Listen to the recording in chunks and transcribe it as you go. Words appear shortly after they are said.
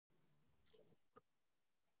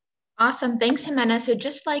Awesome. Thanks, Jimena. So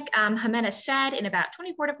just like Jimena said, in about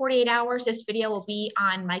 24 to 48 hours, this video will be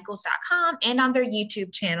on michaels.com and on their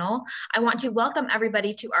YouTube channel. I want to welcome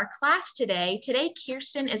everybody to our class today. Today,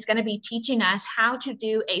 Kirsten is going to be teaching us how to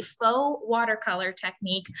do a faux watercolor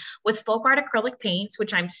technique with FolkArt acrylic paints,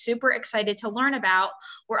 which I'm super excited to learn about.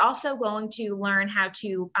 We're also going to learn how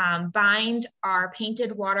to bind our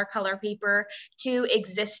painted watercolor paper to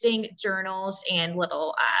existing journals and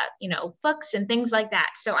little, books and things like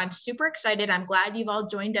that. So I'm super excited. I'm glad you've all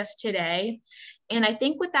joined us today. And I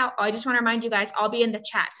think I just want to remind you guys, I'll be in the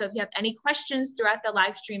chat. So if you have any questions throughout the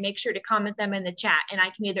live stream, make sure to comment them in the chat and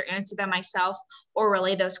I can either answer them myself or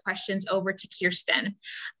relay those questions over to Kirsten.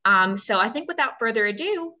 So I think without further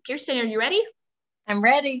ado, Kirsten, are you ready? I'm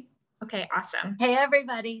ready. Okay, awesome. Hey,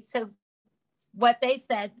 everybody. So what they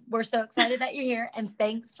said, we're so excited that you're here and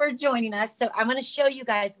thanks for joining us. So I'm going to show you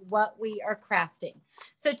guys what we are crafting.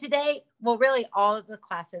 So today, well, really all of the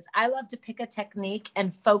classes, I love to pick a technique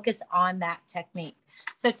and focus on that technique.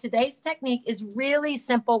 So today's technique is really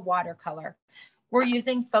simple watercolor. We're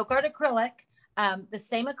using FolkArt acrylic, the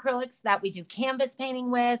same acrylics that we do canvas painting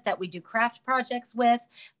with, that we do craft projects with,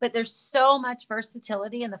 but there's so much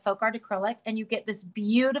versatility in the FolkArt acrylic and you get this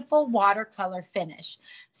beautiful watercolor finish.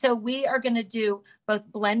 So we are going to do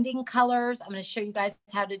both blending colors. I'm going to show you guys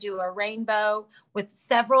how to do a rainbow with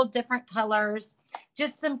several different colors,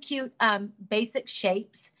 just some cute basic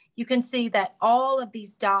shapes. You can see that all of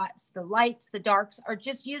these dots, the lights, the darks are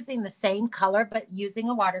just using the same color, but using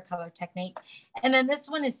a watercolor technique. And then this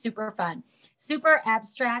one is super fun, super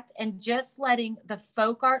abstract, and just letting the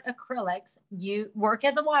FolkArt acrylics work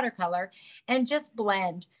as a watercolor and just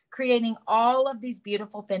blend, creating all of these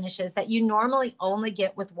beautiful finishes that you normally only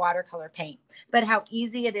get with watercolor paint, but how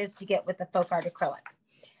easy it is to get with the FolkArt acrylic.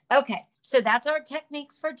 Okay, so that's our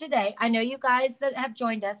techniques for today. I know you guys that have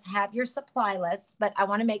joined us have your supply list, but I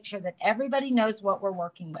want to make sure that everybody knows what we're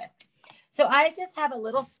working with. So I just have a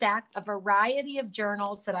little stack, a variety of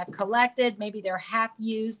journals that I've collected. Maybe they're half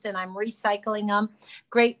used and I'm recycling them.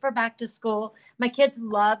 Great for back to school. My kids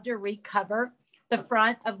love to recover the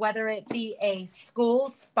front of whether it be a school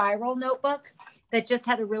spiral notebook that just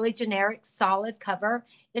had a really generic solid cover.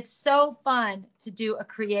 It's so fun to do a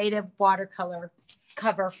creative watercolor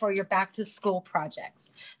cover for your back to school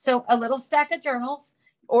projects. So a little stack of journals,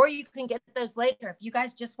 or you can get those later. If you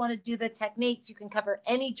guys just want to do the techniques, you can cover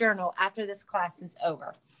any journal after this class is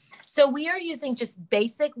over. So we are using just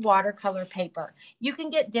basic watercolor paper. You can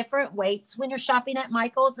get different weights when you're shopping at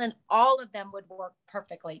Michael's and all of them would work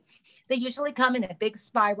perfectly. They usually come in a big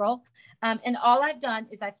spiral. And all I've done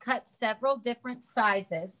is I've cut several different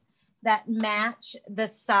sizes that match the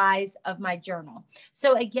size of my journal.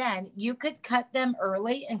 So again, you could cut them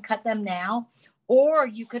early and cut them now, or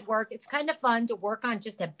you could work, it's kind of fun to work on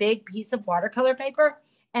just a big piece of watercolor paper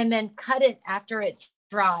and then cut it after it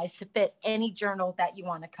dries to fit any journal that you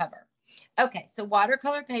want to cover. Okay, so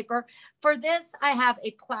watercolor paper. For this, I have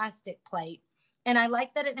a plastic plate. And I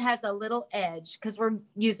like that it has a little edge because we're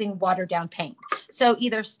using watered down paint. So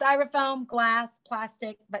either styrofoam, glass,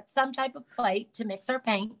 plastic, but some type of plate to mix our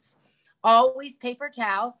paints. Always paper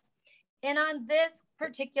towels. And on this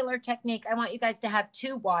particular technique, I want you guys to have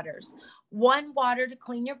two waters. One water to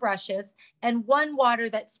clean your brushes and one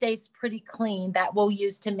water that stays pretty clean that we'll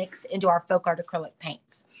use to mix into our FolkArt acrylic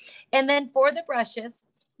paints. And then for the brushes,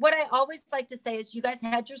 what I always like to say is you guys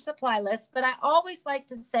had your supply list, but I always like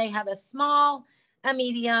to say have a small, a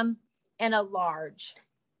medium, and a large.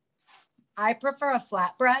 I prefer a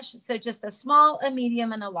flat brush, so just a small, a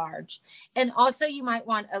medium, and a large. And also you might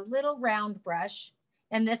want a little round brush.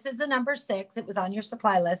 And this is a number 6. It was on your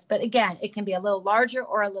supply list. But again, it can be a little larger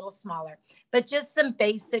or a little smaller. But just some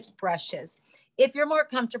basic brushes. If you're more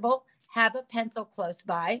comfortable, have a pencil close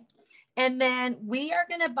by. And then we are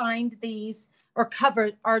going to bind these or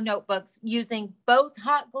cover our notebooks using both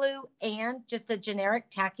hot glue and just a generic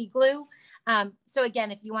tacky glue. So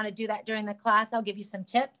again, if you want to do that during the class, I'll give you some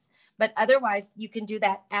tips. But otherwise, you can do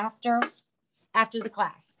that after the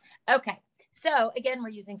class. Okay, so again, we're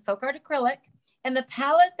using FolkArt acrylic. And the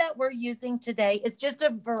palette that we're using today is just a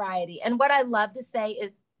variety. And what I love to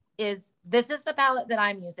say is this is the palette that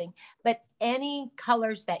I'm using, but any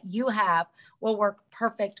colors that you have will work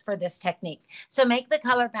perfect for this technique. So make the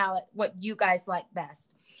color palette what you guys like best.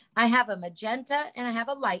 I have a magenta and I have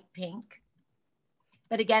a light pink.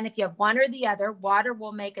 But again, if you have one or the other, water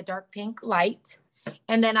will make a dark pink light.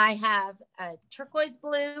 And then I have a turquoise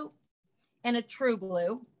blue and a true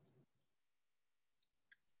blue.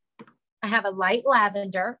 I have a light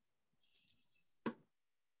lavender.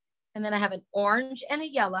 And then I have an orange and a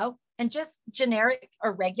yellow and just generic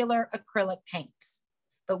or regular acrylic paints.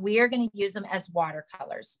 but we are going to use them as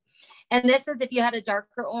watercolors. And this is if you had a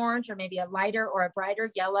darker orange or maybe a lighter or a brighter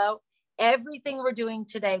yellow, everything we're doing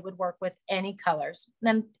today would work with any colors.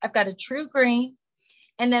 Then I've got a true green,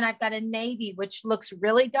 and then I've got a navy, which looks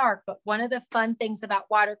really dark. But one of the fun things about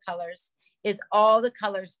watercolors is all the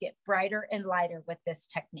colors get brighter and lighter with this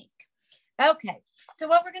technique. Okay, so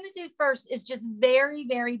what we're going to do first is just very,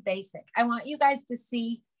 very basic. I want you guys to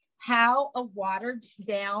see how a watered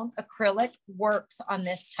down acrylic works on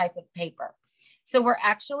this type of paper. So we're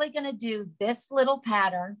actually going to do this little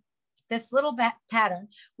pattern,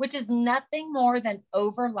 which is nothing more than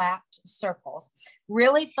overlapped circles.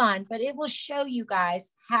 Really fun, but it will show you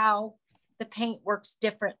guys how the paint works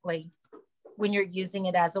differently when you're using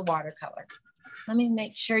it as a watercolor. Let me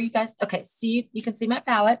make sure you guys, okay, see, you can see my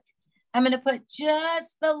palette. I'm going to put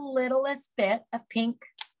just the littlest bit of pink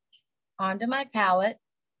onto my palette.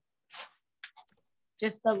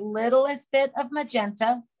 Just the littlest bit of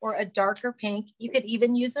magenta or a darker pink. You could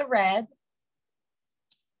even use a red.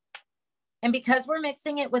 And because we're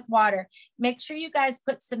mixing it with water, make sure you guys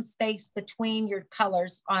put some space between your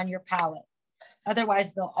colors on your palette.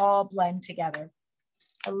 Otherwise, they'll all blend together.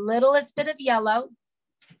 A littlest bit of yellow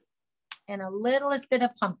and a littlest bit of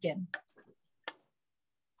pumpkin.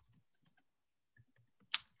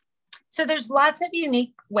 So there's lots of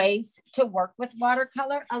unique ways to work with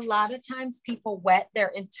watercolor. A lot of times people wet their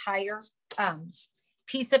entire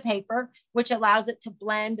piece of paper, which allows it to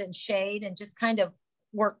blend and shade and just kind of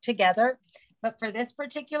work together. But for this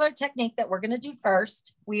particular technique that we're going to do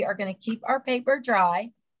first, we are going to keep our paper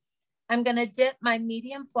dry. I'm going to dip my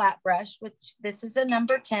medium flat brush, which this is a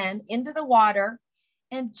number 10, into the water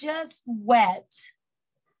and just wet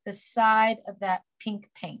the side of that pink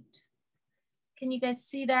paint. Can you guys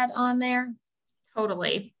see that on there?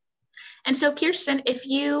 Totally. And so Kirsten, if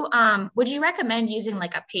you, would you recommend using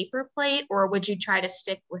like a paper plate, or would you try to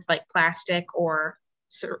stick with like plastic or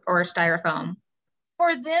styrofoam?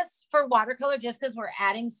 For watercolor, just because we're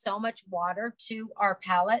adding so much water to our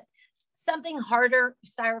palette, something harder,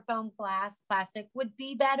 styrofoam, glass, plastic would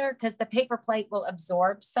be better because the paper plate will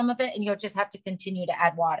absorb some of it and you'll just have to continue to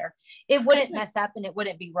add water. It wouldn't mess up and it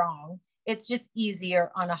wouldn't be wrong. It's just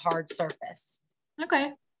easier on a hard surface.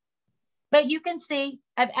 Okay. But you can see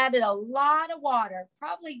I've added a lot of water,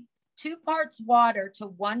 probably 2 parts water to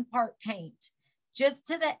 1 part paint, just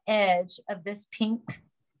to the edge of this pink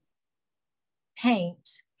paint.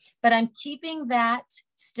 But I'm keeping that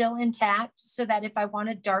still intact so that if I want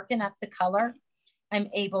to darken up the color, I'm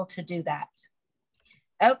able to do that.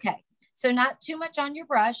 Okay, so not too much on your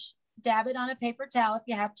brush. Dab it on a paper towel if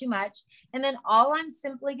you have too much. And then all I'm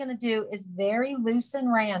simply going to do is very loose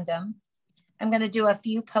and random. I'm going to do a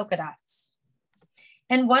few polka dots.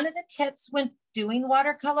 And one of the tips when doing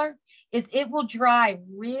watercolor is it will dry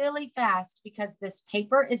really fast because this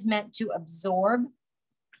paper is meant to absorb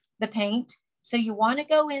the paint. So you want to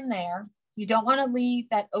go in there. You don't want to leave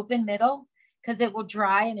that open middle because it will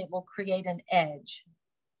dry and it will create an edge.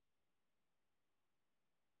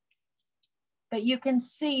 But you can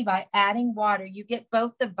see by adding water, you get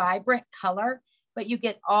both the vibrant color, but you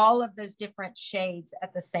get all of those different shades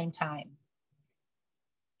at the same time.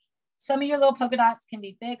 Some of your little polka dots can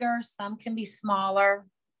be bigger, some can be smaller.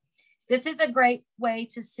 This is a great way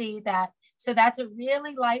to see that. So that's a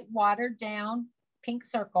really light watered down pink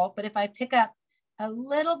circle. But if I pick up a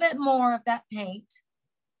little bit more of that paint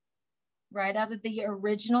right out of the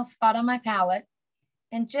original spot on my palette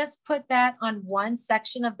and just put that on one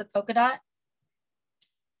section of the polka dot,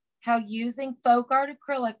 how using FolkArt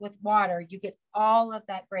acrylic with water, you get all of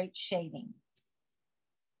that great shading.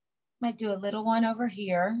 Might do a little one over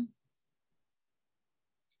here.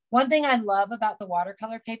 One thing I love about the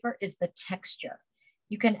watercolor paper is the texture.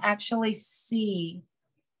 You can actually see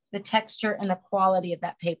the texture and the quality of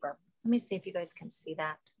that paper. Let me see if you guys can see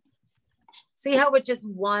that. See how with just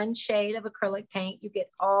one shade of acrylic paint, you get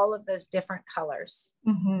all of those different colors.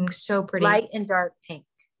 Mm-hmm. So pretty. Light and dark pink.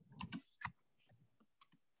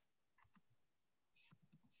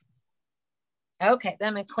 Okay, then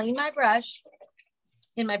I'm gonna clean my brush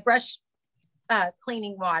in my brush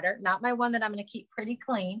cleaning water, not my one that I'm gonna keep pretty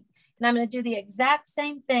clean. And I'm gonna do the exact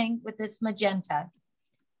same thing with this magenta.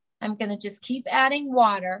 I'm gonna just keep adding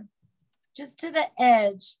water just to the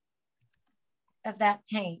edge of that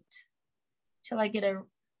paint till I get a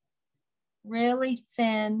really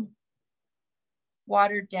thin,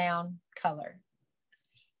 watered down color.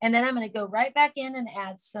 And then I'm gonna go right back in and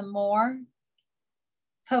add some more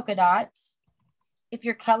polka dots. If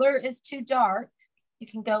your color is too dark, you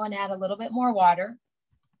can go and add a little bit more water.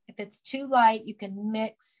 If it's too light, you can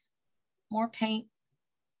mix more paint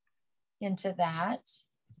into that.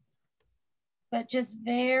 but just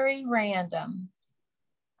very random.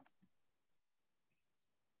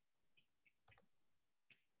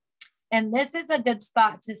 And this is a good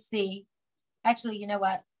spot to see. Actually, you know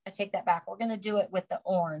what? I take that back. We're going to do it with the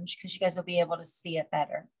orange because you guys will be able to see it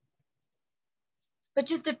better. But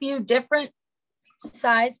just a few different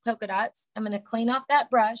size polka dots. I'm going to clean off that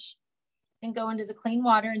brush and go into the clean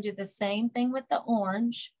water and do the same thing with the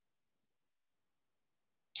orange.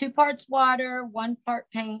 2 parts water, 1 part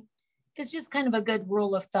paint is just kind of a good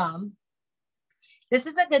rule of thumb. This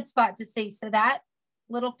is a good spot to see. So that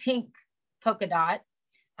little pink polka dot,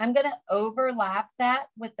 I'm going to overlap that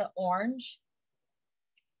with the orange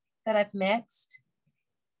that I've mixed.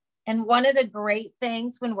 And one of the great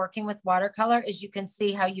things when working with watercolor is you can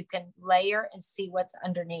see how you can layer and see what's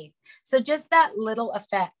underneath. So just that little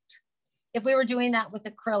effect. If we were doing that with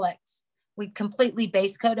acrylics, we'd completely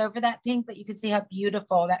base coat over that pink, but you can see how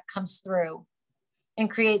beautiful that comes through and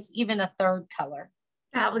creates even a third color.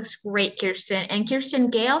 That looks great, Kirsten. And Kirsten,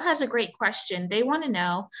 Gail has a great question. They want to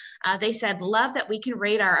know, they said, love that we can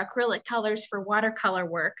rate our acrylic colors for watercolor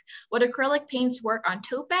work. Would acrylic paints work on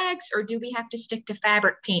tote bags, or do we have to stick to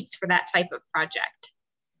fabric paints for that type of project?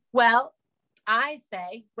 Well, I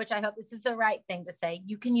say, which I hope this is the right thing to say,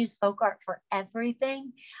 you can use FolkArt for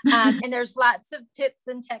everything. And there's lots of tips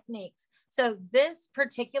and techniques. So this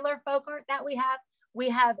particular FolkArt that we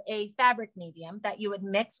have a fabric medium that you would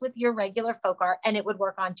mix with your regular FolkArt and it would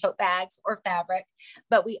work on tote bags or fabric.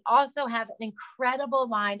 But we also have an incredible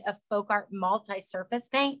line of FolkArt multi-surface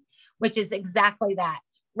paint, which is exactly that.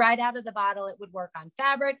 Right out of the bottle, it would work on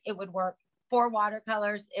fabric. It would work for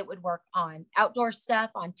watercolors. It would work on outdoor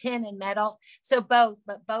stuff, on tin and metal. So both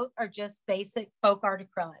are just basic FolkArt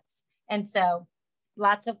acrylics. And so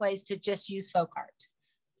lots of ways to just use FolkArt.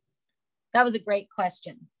 That was a great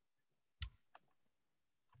question.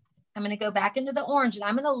 I'm going to go back into the orange and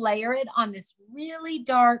I'm going to layer it on this really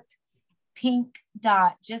dark pink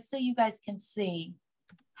dot, just so you guys can see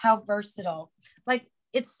how versatile. Like,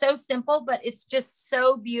 it's so simple, but it's just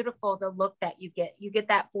so beautiful, the look that you get. You get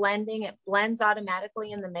that blending. It blends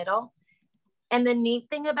automatically in the middle. And the neat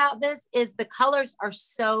thing about this is the colors are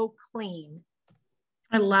so clean.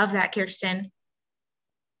 I love that, Kirsten.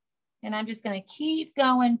 And I'm just going to keep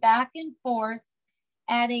going back and forth,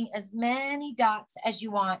 adding as many dots as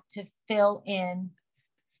you want to fill in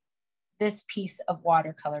this piece of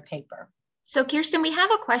watercolor paper. So Kirsten, we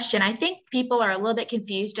have a question. I think people are a little bit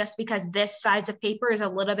confused just because this size of paper is a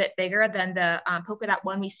little bit bigger than the polka dot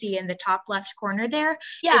one we see in the top left corner there.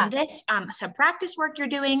 Yeah. Is this some practice work you're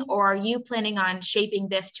doing, or are you planning on shaping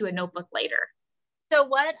this to a notebook later? So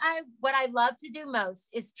what I love to do most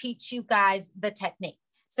is teach you guys the technique.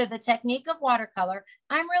 So the technique of watercolor,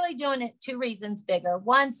 I'm really doing it 2 reasons bigger.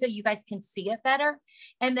 One, so you guys can see it better.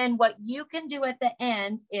 And then what you can do at the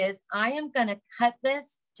end is I am going to cut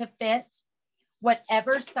this to fit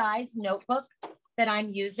whatever size notebook that I'm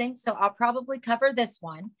using. So I'll probably cover this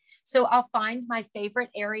one. So I'll find my favorite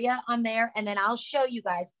area on there, and then I'll show you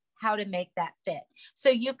guys how to make that fit. So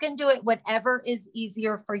you can do it whatever is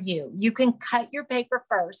easier for you. You can cut your paper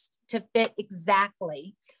first to fit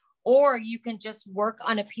exactly, or you can just work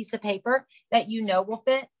on a piece of paper that you know will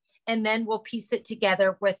fit, and then we'll piece it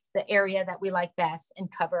together with the area that we like best and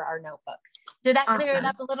cover our notebook. Did that clear it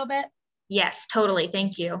up a little bit? Yes, totally.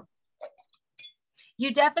 Thank you.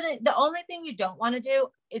 You definitely, the only thing you don't want to do,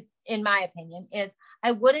 in my opinion, is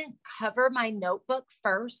I wouldn't cover my notebook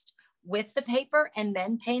first with the paper and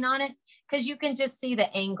then paint on it, because you can just see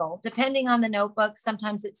the angle. Depending on the notebook,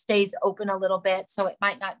 sometimes it stays open a little bit, so it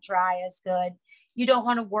might not dry as good. You don't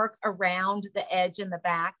want to work around the edge in the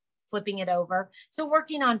back, flipping it over. So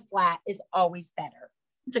working on flat is always better.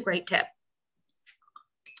 It's a great tip.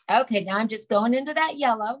 Okay, now I'm just going into that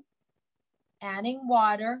yellow, adding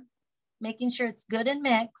water, making sure it's good and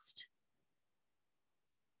mixed.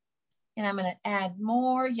 And I'm going to add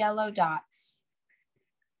more yellow dots.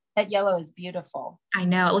 That yellow is beautiful. I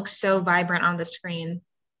know, it looks so vibrant on the screen.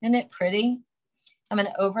 Isn't it pretty? I'm going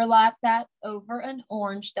to overlap that over an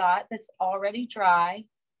orange dot that's already dry.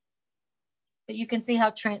 But you can see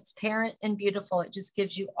how transparent and beautiful it just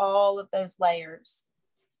gives you all of those layers.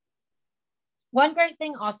 One great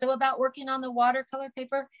thing also about working on the watercolor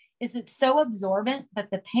paper is it's so absorbent, but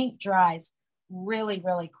the paint dries really,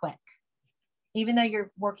 really quick. Even though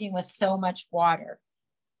you're working with so much water,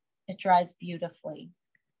 it dries beautifully.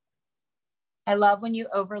 I love when you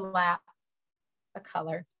overlap a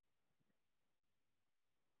color.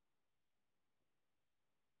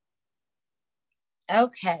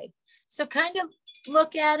 Okay, so kind of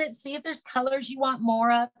look at it, see if there's colors you want more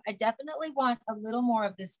of. I definitely want a little more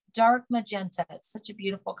of this dark magenta. It's such a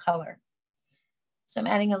beautiful color. So I'm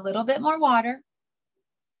adding a little bit more water,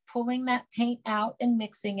 pulling that paint out and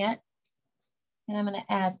mixing it. And I'm going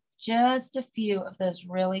to add just a few of those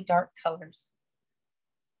really dark colors.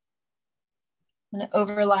 I'm going to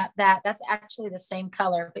overlap that. That's actually the same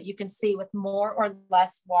color, but you can see with more or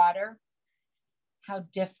less water how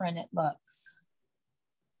different it looks.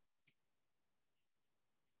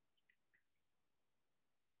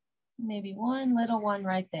 Maybe one little one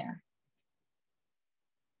right there.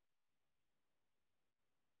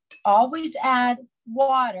 Always add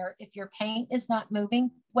water if your paint is not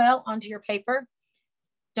moving well onto your paper.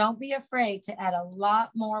 Don't be afraid to add a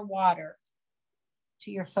lot more water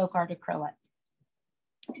to your FolkArt acrylic.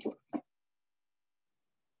 I'm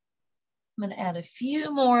going to add a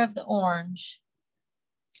few more of the orange.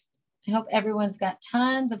 I hope everyone's got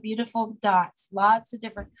tons of beautiful dots, lots of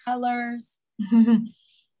different colors.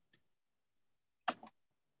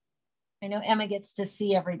 I know Emma gets to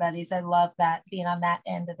see everybody's. I love that, being on that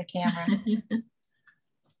end of the camera.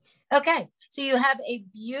 Okay, so you have a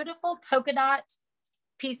beautiful polka dot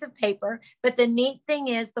piece of paper, but the neat thing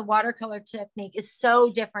is the watercolor technique is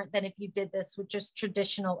so different than if you did this with just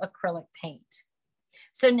traditional acrylic paint.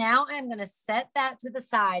 So now I'm going to set that to the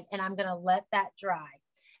side and I'm going to let that dry,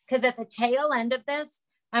 because at the tail end of this,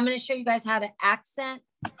 I'm going to show you guys how to accent,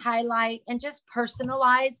 highlight, and just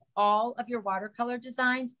personalize all of your watercolor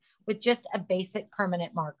designs with just a basic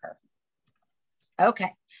permanent marker.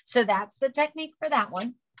 Okay, so that's the technique for that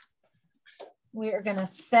one. We are going to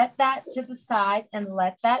set that to the side and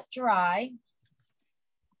let that dry.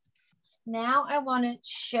 Now I want to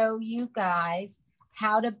show you guys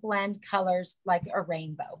how to blend colors like a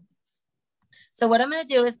rainbow. So what I'm going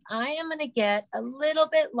to do is I am going to get a little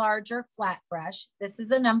bit larger flat brush. This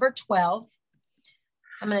is a number 12.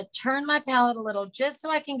 I'm going to turn my palette a little just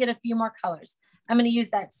so I can get a few more colors. I'm going to use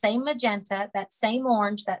that same magenta, that same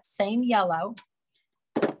orange, that same yellow,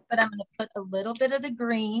 but I'm going to put a little bit of the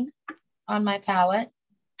green on my palette.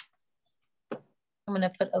 I'm going to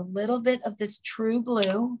put a little bit of this true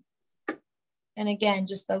blue. And again,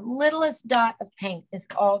 just the littlest dot of paint is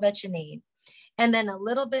all that you need. And then a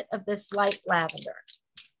little bit of this light lavender.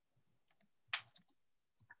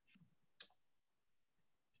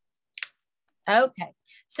 Okay,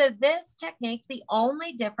 so this technique, the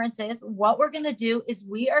only difference is what we're going to do is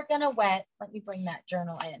we are going to wet, let me bring that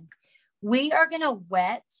journal in. We are going to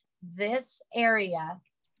wet this area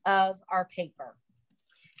of our paper.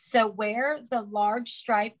 So where the large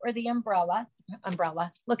stripe or the umbrella,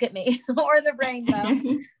 look at me, or the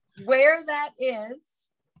rainbow, where that is,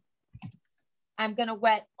 I'm going to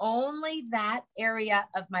wet only that area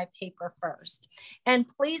of my paper first. And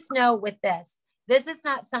please know with this, this is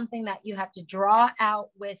not something that you have to draw out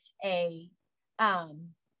with a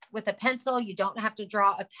pencil. You don't have to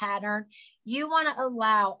draw a pattern. You want to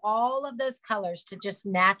allow all of those colors to just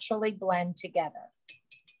naturally blend together.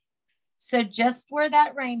 So just where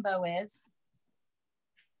that rainbow is,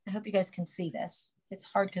 I hope you guys can see this. It's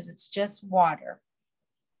hard because it's just water.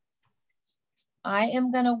 I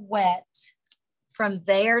am going to wet from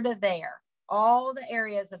there to there, all the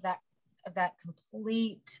areas of that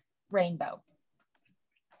complete rainbow.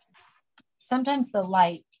 Sometimes the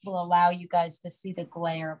light will allow you guys to see the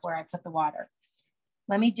glare of where I put the water.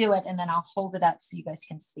 Let me do it and then I'll hold it up so you guys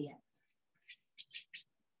can see it.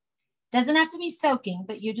 Doesn't have to be soaking,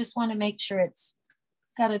 but you just want to make sure it's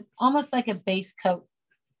got almost like a base coat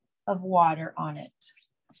of water on it.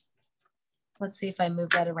 Let's see if I move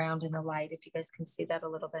that around in the light, if you guys can see that a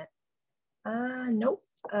little bit. Nope,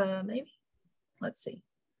 maybe. Let's see.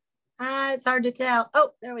 It's hard to tell.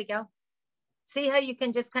 Oh, there we go. See how you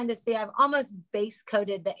can just kind of see I've almost base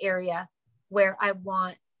coated the area where I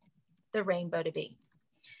want the rainbow to be.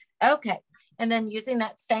 Okay, and then using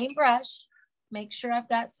that same brush, make sure I've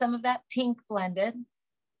got some of that pink blended.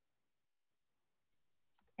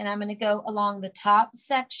 And I'm going to go along the top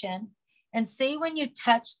section and see when you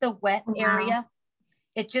touch the wet area,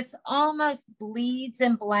 it just almost bleeds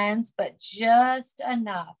and blends, but just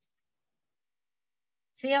enough.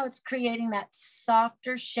 See how it's creating that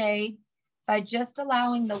softer shade by just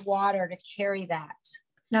allowing the water to carry that.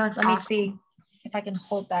 No, that's Let me see if I can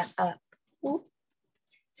hold that up. Ooh.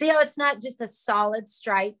 See how it's not just a solid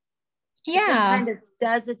stripe? Yeah. It just kind of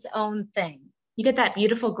does its own thing. You get that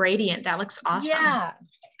beautiful gradient. That looks awesome. Yeah.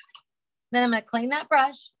 Then I'm going to clean that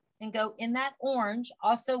brush and go in that orange,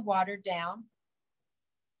 also watered down.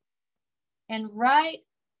 And right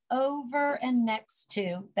over and next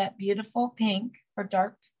to that beautiful pink or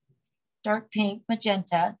dark pink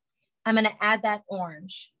magenta, I'm going to add that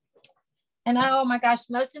orange. And oh my gosh,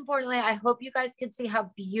 most importantly, I hope you guys can see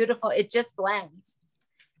how beautiful it just blends.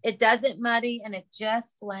 It doesn't muddy and it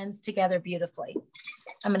just blends together beautifully.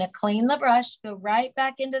 I'm going to clean the brush, go right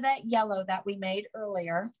back into that yellow that we made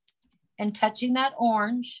earlier and touching that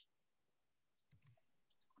orange.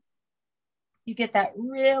 You get that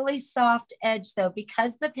really soft edge though,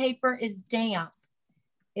 because the paper is damp,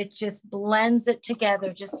 it just blends it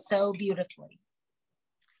together just so beautifully.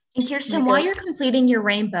 And Kirsten, while you're completing your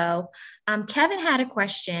rainbow, Kevin had a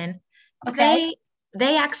question. Okay.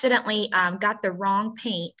 They accidentally got the wrong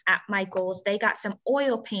paint at Michael's. They got some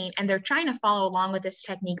oil paint and they're trying to follow along with this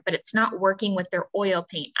technique, but it's not working with their oil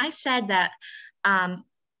paint. I said that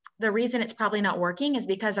the reason it's probably not working is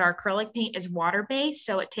because our acrylic paint is water-based,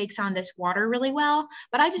 so it takes on this water really well.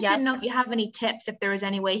 But I just didn't know if you have any tips, if there was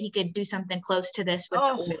any way he could do something close to this with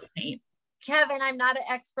the oil paint. Kevin, I'm not an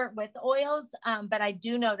expert with oils, but I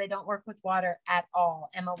do know they don't work with water at all.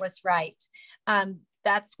 Emma was right.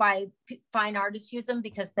 That's why fine artists use them,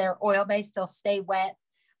 because they're oil-based. They'll stay wet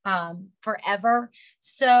forever.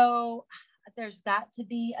 So there's got to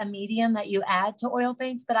be a medium that you add to oil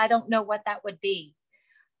paints, but I don't know what that would be.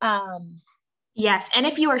 Yes, and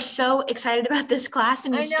if you are so excited about this class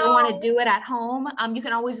and you still want to do it at home, you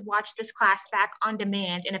can always watch this class back on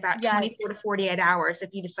demand in about 24 to 48 hours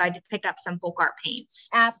if you decide to pick up some FolkArt paints.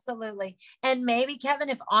 Absolutely. And maybe, Kevin,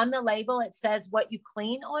 if on the label it says what you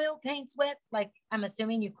clean oil paints with, like I'm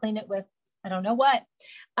assuming you clean it with, I don't know what,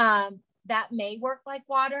 that may work like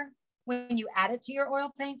water when you add it to your oil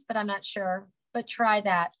paints, but I'm not sure. But try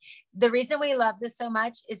that. The reason we love this so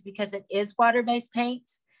much is because it is water-based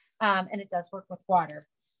paints. And it does work with water.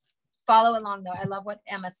 Follow along though. I love what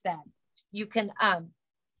Emma said. You can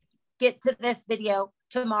get to this video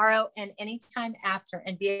tomorrow and anytime after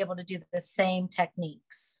and be able to do the same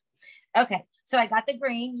techniques. Okay, so I got the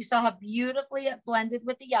green. You saw how beautifully it blended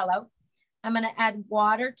with the yellow. I'm going to add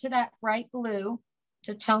water to that bright blue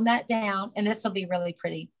to tone that down. And this will be really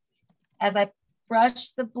pretty. As I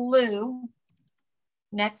brush the blue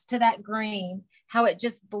next to that green, how it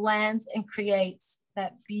just blends and creates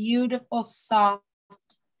that beautiful soft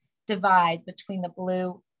divide between the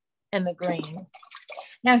blue and the green.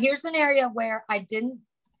 Now here's an area where I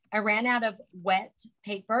ran out of wet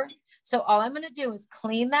paper. So all I'm going to do is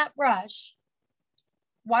clean that brush.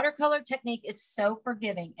 Watercolor technique is so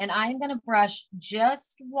forgiving, and I'm going to brush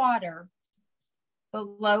just water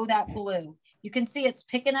below that blue. You can see it's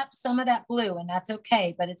picking up some of that blue, and that's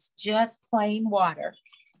okay, but it's just plain water.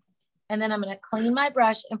 And then I'm going to clean my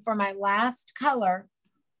brush. And for my last color,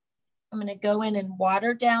 I'm going to go in and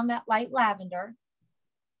water down that light lavender.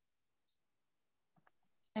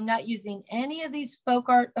 I'm not using any of these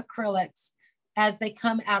FolkArt acrylics as they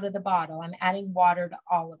come out of the bottle. I'm adding water to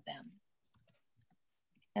all of them.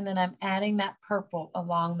 And then I'm adding that purple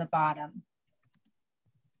along the bottom.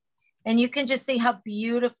 And you can just see how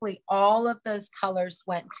beautifully all of those colors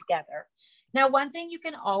went together. Now, one thing you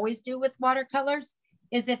can always do with watercolors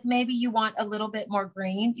is if maybe you want a little bit more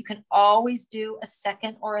green, you can always do a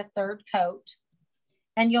second or a third coat.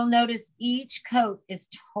 And you'll notice each coat is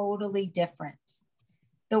totally different.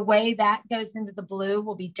 The way that goes into the blue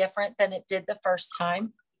will be different than it did the first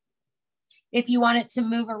time. If you want it to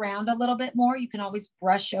move around a little bit more, you can always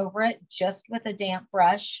brush over it just with a damp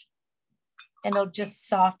brush, and it'll just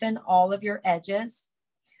soften all of your edges.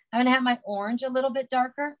 I'm gonna have my orange a little bit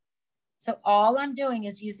darker. So all I'm doing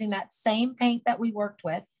is using that same paint that we worked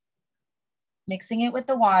with, mixing it with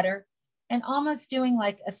the water, and almost doing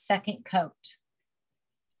like a second coat,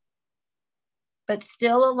 but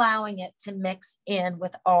still allowing it to mix in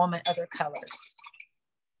with all my other colors.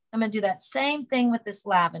 I'm gonna do that same thing with this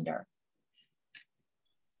lavender.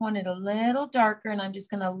 I want it a little darker, and I'm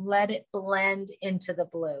just gonna let it blend into the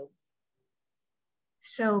blue.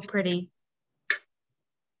 So pretty.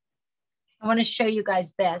 I want to show you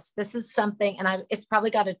guys this. This is something, and it's probably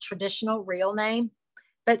got a traditional real name,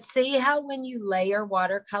 but see how when you layer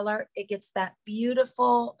watercolor, it gets that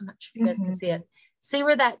beautiful, I'm not sure if you guys can see it. See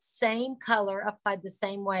where that same color applied the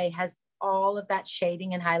same way has all of that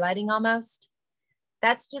shading and highlighting almost?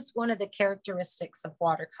 That's just one of the characteristics of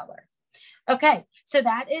watercolor. Okay, so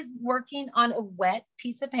that is working on a wet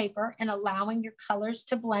piece of paper and allowing your colors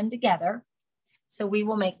to blend together. So we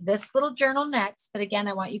will make this little journal next, but again,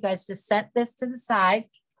 I want you guys to set this to the side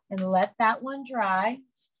and let that one dry.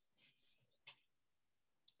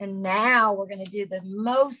 And now we're gonna do the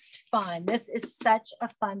most fun. This is such a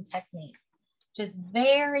fun technique, just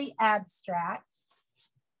very abstract.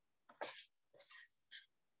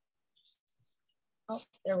 Oh,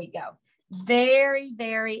 there we go. Very,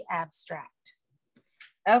 very abstract.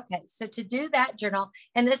 Okay, so to do that journal,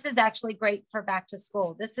 and this is actually great for back to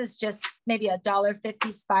school. This is just maybe a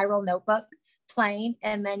 $1.50 spiral notebook plain,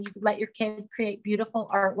 and then you let your kid create beautiful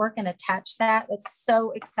artwork and attach that. It's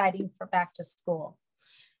so exciting for back to school.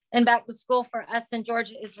 And back to school for us in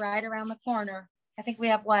Georgia is right around the corner. I think we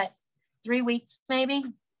have what, 3 weeks maybe?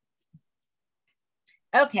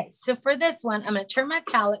 Okay, so for this one, I'm going to turn my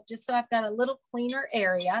palette just so I've got a little cleaner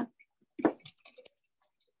area.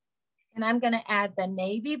 And I'm going to add the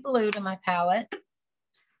navy blue to my palette.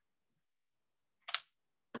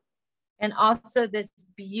 And also this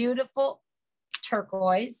beautiful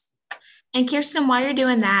turquoise. And Kirsten, while you're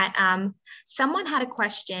doing that, someone had a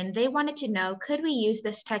question. They wanted to know, could we use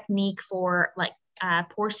this technique for like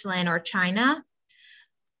porcelain or china?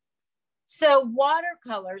 So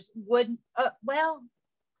watercolors would, well,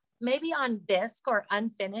 maybe on bisque or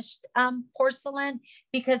unfinished porcelain,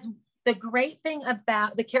 because the great thing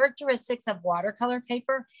about the characteristics of watercolor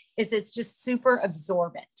paper is it's just super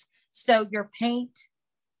absorbent. So your paint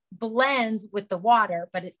blends with the water,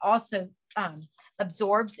 but it also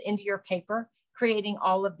absorbs into your paper, creating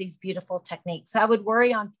all of these beautiful techniques. So I would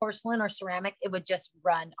worry on porcelain or ceramic, it would just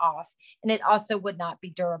run off. And it also would not be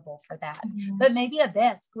durable for that. Mm-hmm. But maybe a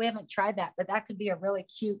bisque, we haven't tried that, but that could be a really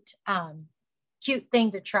cute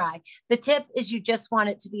thing to try. The tip is you just want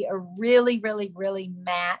it to be a really, really, really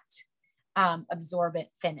matte, absorbent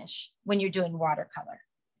finish when you're doing watercolor.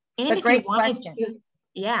 And but great question.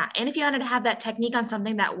 Yeah. And if you wanted to have that technique on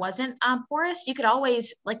something that wasn't porous, you could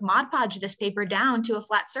always like Mod Podge this paper down to a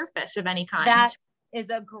flat surface of any kind. That is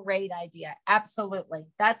a great idea. Absolutely.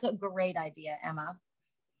 That's a great idea, Emma.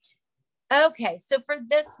 Okay. So for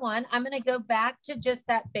this one, I'm going to go back to just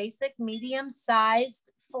that basic medium-sized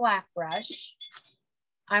flat brush.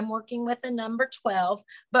 I'm working with the number 12,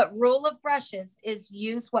 but rule of brushes is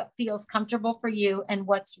use what feels comfortable for you and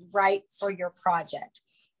what's right for your project.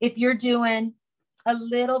 If you're doing a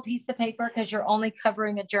little piece of paper because you're only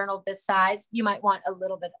covering a journal this size, you might want a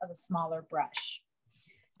little bit of a smaller brush.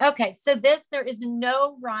 Okay, so there is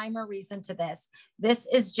no rhyme or reason to this. This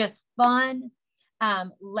is just fun,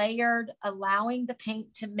 layered, allowing the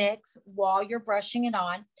paint to mix while you're brushing it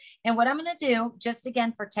on. And what I'm gonna do, just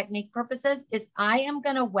again for technique purposes, is I am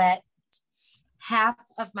gonna wet half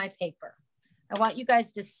of my paper. I want you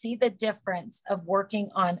guys to see the difference of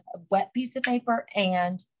working on a wet piece of paper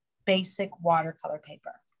and basic watercolor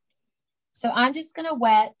paper. So I'm just going to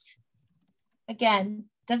wet, again,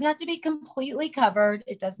 doesn't have to be completely covered.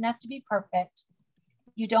 It doesn't have to be perfect.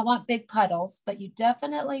 You don't want big puddles, but you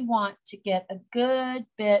definitely want to get a good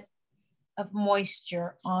bit of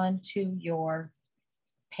moisture onto your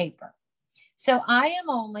paper. So I am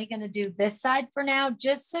only going to do this side for now,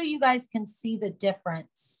 just so you guys can see the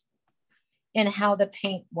difference in how the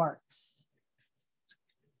paint works.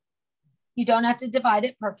 You don't have to divide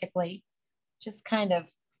it perfectly. Just kind of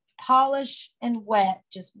polish and wet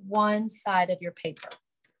just one side of your paper.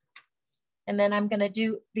 And then I'm going to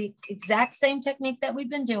do the exact same technique that we've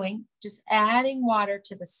been doing, just adding water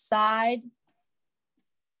to the side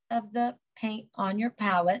of the paint on your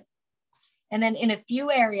palette. And then in a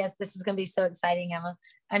few areas, this is going to be so exciting, Emma,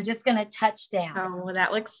 I'm just going to touch down. Oh,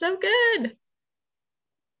 that looks so good.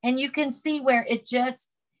 And you can see where it just,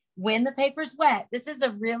 when the paper's wet, this is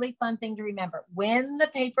a really fun thing to remember. When the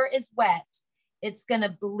paper is wet, it's going to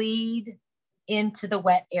bleed into the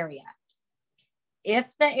wet area.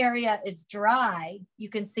 If the area is dry, you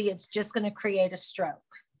can see it's just going to create a stroke.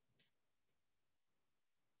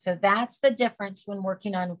 So that's the difference when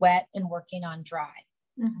working on wet and working on dry.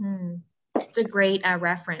 Mm-hmm. It's a great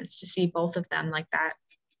reference to see both of them like that.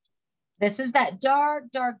 This is that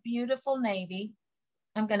dark, dark, beautiful navy.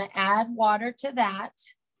 I'm going to add water to that.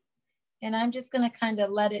 And I'm just going to kind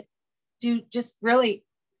of let it do just really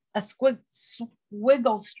a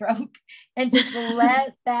wiggle stroke and just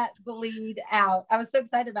let that bleed out. I was so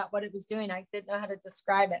excited about what it was doing. I didn't know how to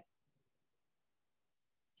describe it.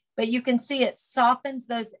 But you can see it softens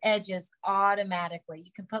those edges automatically.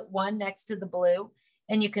 You can put one next to the blue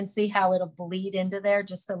and you can see how it'll bleed into there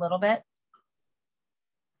just a little bit.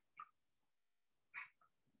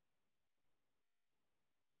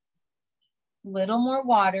 Little more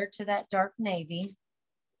water to that dark navy.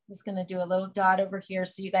 Just going to do a little dot over here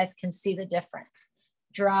so you guys can see the difference.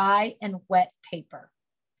 Dry and wet paper.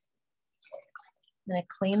 I'm going to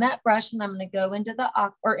clean that brush and I'm going to go into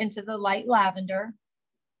the light lavender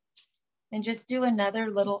and just do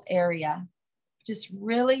another little area. Just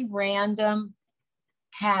really random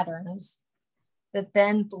patterns that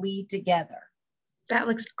then bleed together. That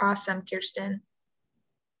looks awesome, Kirsten.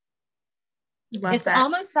 Love it's that.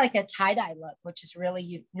 Almost like a tie-dye look, which is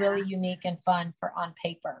really unique and fun for on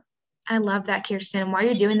paper. I love that, Kirsten. While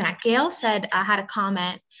you're doing that, Gail said, had a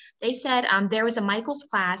comment. They said there was a Michael's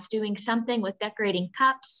class doing something with decorating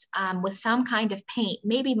cups with some kind of paint,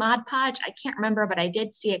 maybe Mod Podge. I can't remember, but I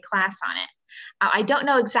did see a class on it. I don't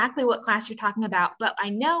know exactly what class you're talking about, but I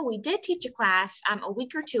know we did teach a class a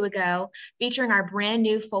week or two ago featuring our brand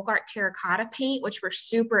new FolkArt terracotta paint, which we're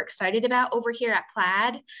super excited about over here at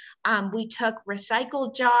Plaid. We took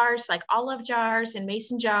recycled jars, like olive jars and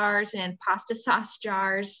mason jars and pasta sauce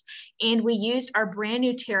jars, and we used our brand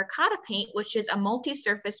new terracotta paint, which is a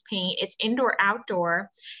multi-surface paint. It's indoor,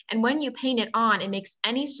 outdoor. And when you paint it on, it makes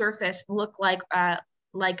any surface look like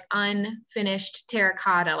unfinished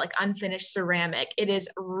terracotta, like unfinished ceramic. It is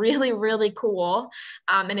really, really cool.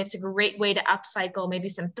 And it's a great way to upcycle maybe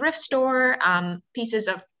some thrift store pieces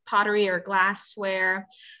of pottery or glassware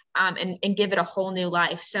and give it a whole new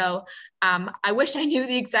life. So I wish I knew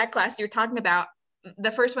the exact class you're talking about.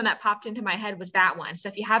 The first one that popped into my head was that one. So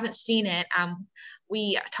if you haven't seen it,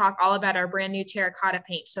 we talk all about our brand new terracotta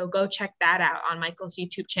paint. So go check that out on Michael's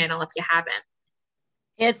YouTube channel if you haven't.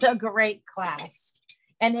 It's a great class.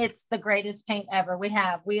 And it's the greatest paint ever we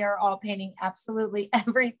have. We are all painting absolutely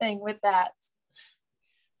everything with that.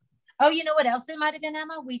 Oh, you know what else it might have been,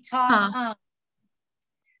 Emma? We taught,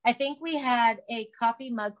 I think we had a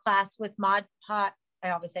coffee mug class with Mod Pot.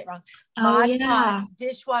 I always say it wrong. Mod Pot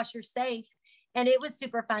dishwasher safe. And it was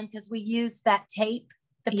super fun because we used that tape,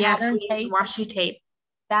 the pattern tape. Washi tape.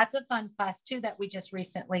 That's a fun class too that we just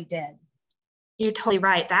recently did. You're totally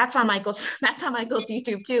right. That's on Michael's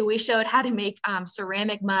YouTube too. We showed how to make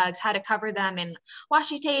ceramic mugs, how to cover them in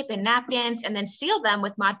washi tape and napkins, and then seal them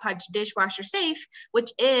with Mod Podge dishwasher safe, which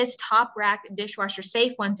is top rack dishwasher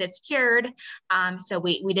safe once it's cured. So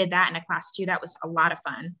we did that in a class too. That was a lot of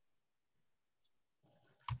fun.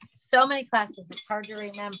 So many classes, it's hard to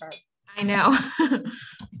remember. I know.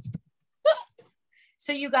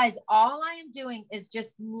 So you guys, all I am doing is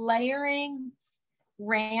just layering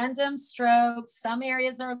random strokes. Some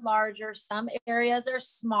areas are larger, some areas are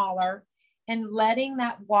smaller, and letting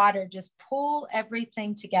that water just pull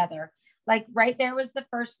everything together. Like right there was the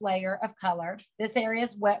first layer of color. This area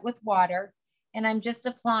is wet with water, and I'm just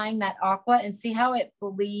applying that aqua, and see how it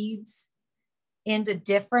bleeds into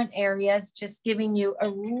different areas, just giving you a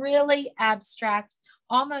really abstract,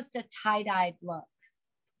 almost a tie-dyed look.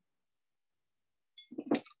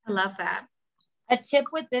 I love that. A tip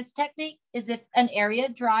with this technique is if an area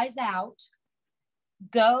dries out,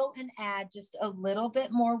 go and add just a little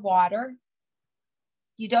bit more water.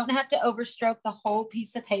 You don't have to overstroke the whole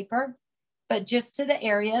piece of paper, but just to the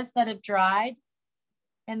areas that have dried,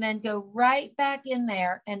 and then go right back in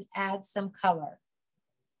there and add some color.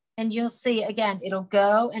 And you'll see, again, it'll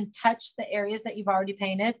go and touch the areas that you've already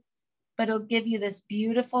painted, but it'll give you this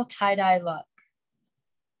beautiful tie-dye look.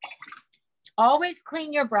 Always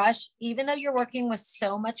clean your brush, even though you're working with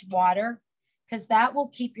so much water, because that will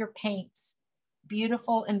keep your paints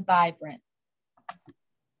beautiful and vibrant.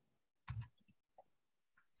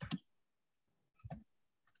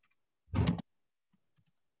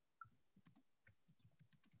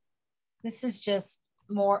 This is just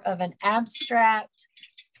more of an abstract,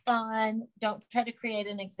 fun. Don't try to create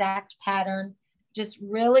an exact pattern. Just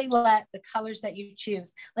really let the colors that you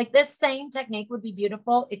choose. Like this same technique would be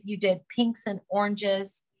beautiful if you did pinks and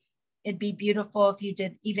oranges. It'd be beautiful if you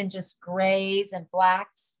did even just grays and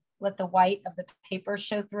blacks. Let the white of the paper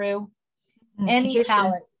show through. Any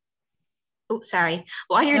palette. Oh, sorry.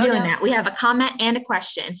 While you're doing that, we have a comment and a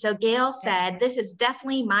question. So Gail said, "This is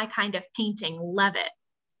definitely my kind of painting. Love it."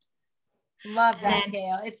 Love that,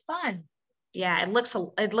 Gail. It's fun. Yeah, it looks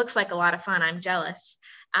like a lot of fun. I'm jealous.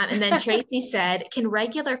 And then Tracy said, "Can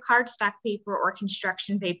regular cardstock paper or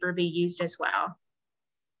construction paper be used as well?"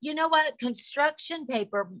 You know what? Construction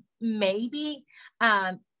paper, maybe.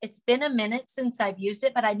 It's been a minute since I've used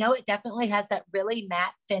it, but I know it definitely has that really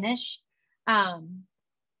matte finish.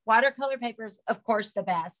 Watercolor paper is, of course, the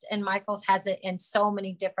best. And Michael's has it in so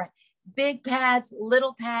many different big pads,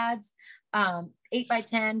 little pads,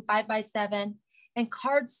 8x10, 5x7. And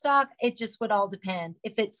cardstock, it just would all depend.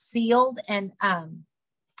 If it's sealed and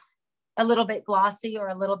a little bit glossy or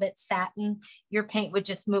a little bit satin, your paint would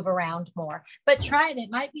just move around more. But try it. It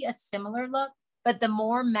might be a similar look, but the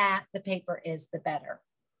more matte the paper is, the better.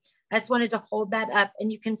 I just wanted to hold that up.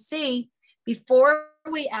 And you can see before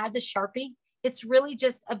we add the Sharpie, it's really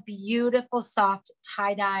just a beautiful, soft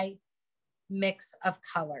tie-dye mix of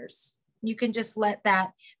colors. You can just let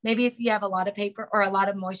that, maybe if you have a lot of paper or a lot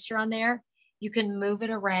of moisture on there, you can move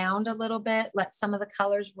it around a little bit, let some of the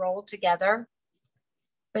colors roll together,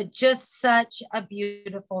 but just such a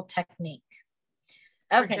beautiful technique.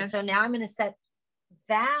 Okay, so now I'm going to set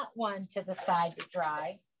that one to the side to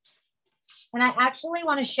dry. And I actually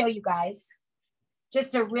want to show you guys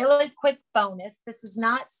just a really quick bonus. This is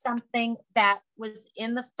not something that was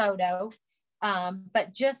in the photo,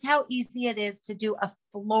 but just how easy it is to do a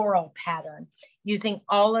floral pattern using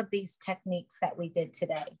all of these techniques that we did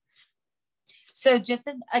today. So just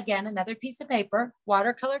again, another piece of paper,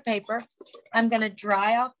 watercolor paper. I'm going to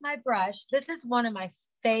dry off my brush. This is one of my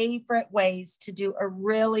favorite ways to do a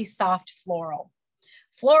really soft floral.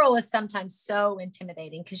 Floral is sometimes so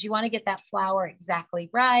intimidating because you want to get that flower exactly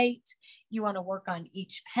right. You want to work on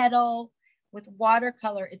each petal. With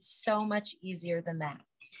watercolor, it's so much easier than that.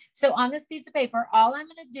 So on this piece of paper, all I'm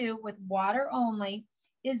going to do with water only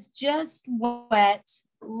is just wet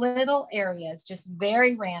little areas, just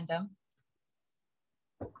very random.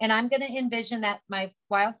 And I'm going to envision that my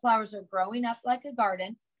wildflowers are growing up like a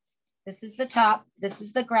garden. This is the top, this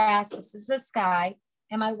is the grass, this is the sky.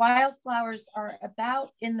 And my wildflowers are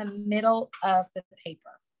about in the middle of the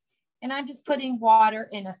paper. And I'm just putting water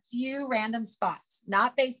in a few random spots,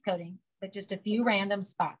 not base coating, but just a few random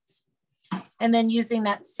spots. And then using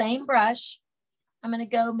that same brush, I'm going to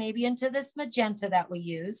go maybe into this magenta that we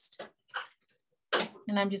used.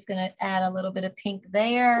 And I'm just going to add a little bit of pink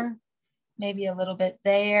there, maybe a little bit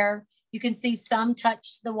there. You can see some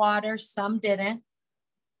touched the water, some didn't.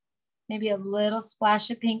 Maybe a little splash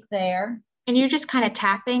of pink there. And you're just kind of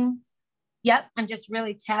tapping? Yep, I'm just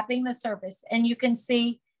really tapping the surface. And you can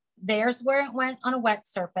see there's where it went on a wet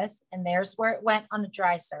surface and there's where it went on a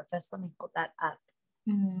dry surface. Let me hold that up.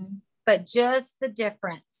 Mm-hmm. But just the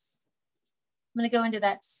difference. I'm going to go into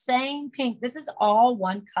that same pink. This is all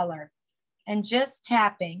one color. And just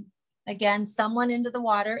tapping. Again, some went into the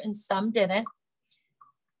water and some didn't.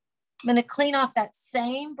 I'm going to clean off that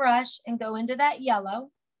same brush and go into that yellow.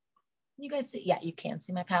 You guys see? Yeah, you can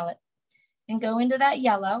see my palette. And go into that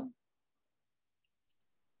yellow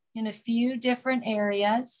in a few different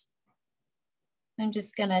areas. I'm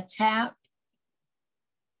just going to tap.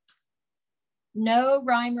 No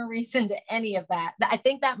rhyme or reason to any of that. I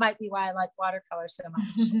think that might be why I like watercolor so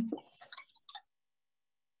much.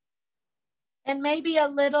 And maybe a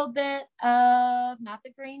little bit of, not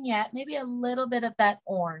the green yet, maybe a little bit of that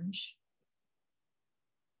orange.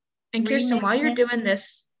 And Kirsten, while you're doing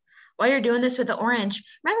this with the orange,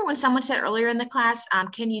 remember when someone said earlier in the class,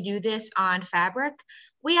 can you do this on fabric?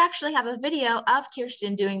 We actually have a video of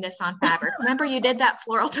Kirsten doing this on fabric. Remember you did that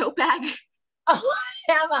floral tote bag? Oh,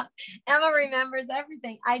 Emma remembers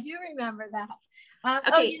everything. I do remember that.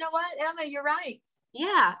 Okay. Oh, you know what, Emma, you're right.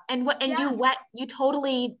 Yeah, and you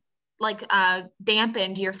totally like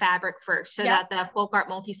dampened your fabric first so that the FolkArt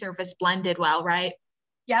multi-surface blended well, right?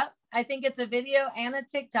 Yep. I think it's a video and a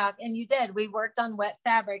TikTok, and you did. We worked on wet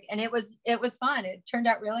fabric, and it was fun. It turned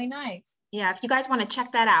out really nice. Yeah, if you guys want to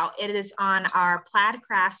check that out, it is on our Plaid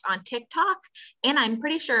Crafts on TikTok, and I'm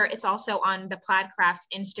pretty sure it's also on the Plaid Crafts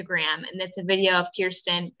Instagram, and it's a video of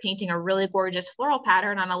Kirsten painting a really gorgeous floral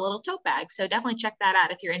pattern on a little tote bag. So definitely check that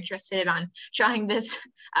out if you're interested on trying this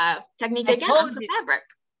technique again on some fabric.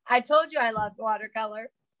 I told you I loved watercolor.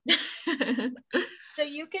 So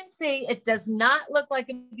you can see it does not look like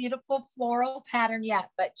a beautiful floral pattern yet,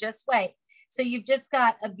 but just wait. So you've just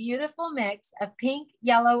got a beautiful mix of pink,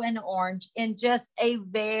 yellow, and orange in just a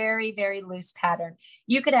very, very loose pattern.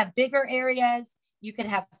 You could have bigger areas, you could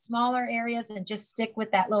have smaller areas and just stick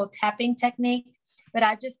with that little tapping technique. But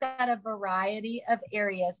I've just got a variety of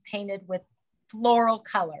areas painted with floral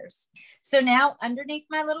colors. So now underneath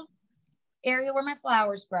my little area where my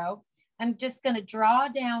flowers grow, I'm just going to draw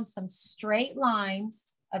down some straight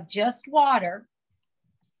lines of just water.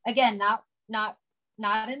 Again, not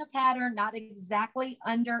in a pattern, not exactly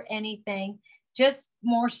under anything, just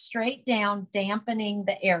more straight down, dampening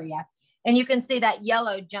the area. And you can see that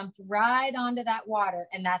yellow jumped right onto that water,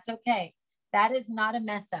 and that's okay. That is not a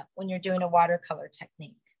mess up when you're doing a watercolor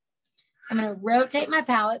technique. I'm going to rotate my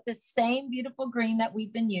palette, the same beautiful green that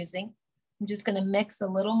we've been using. I'm just going to mix a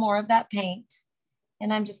little more of that paint.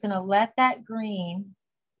 And I'm just going to let that green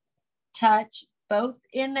touch both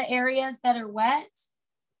in the areas that are wet.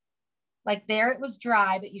 Like there it was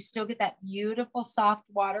dry, but you still get that beautiful soft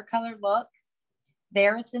watercolor look.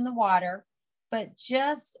 There it's in the water, but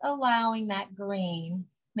just allowing that green,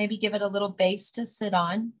 maybe give it a little base to sit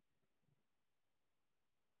on.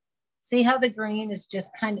 See how the green is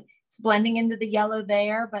just kind of, it's blending into the yellow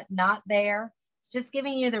there, but not there. It's just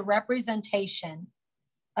giving you the representation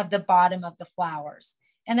of the bottom of the flowers.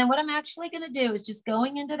 And then what I'm actually going to do is just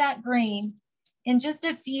going into that green in just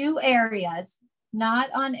a few areas, not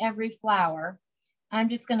on every flower. I'm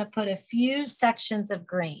just going to put a few sections of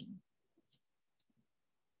green.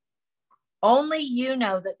 Only you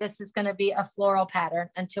know that this is going to be a floral pattern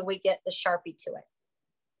until we get the Sharpie to it.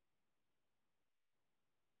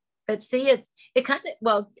 But see, it kind of,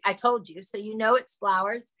 well, I told you, so you know it's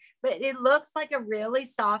flowers, but it looks like a really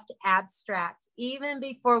soft abstract, even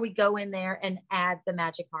before we go in there and add the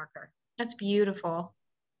magic marker. That's beautiful.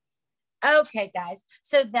 Okay, guys,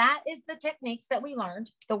 so that is the techniques that we learned,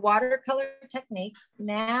 the watercolor techniques.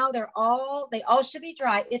 Now they all should be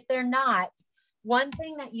dry. If they're not, one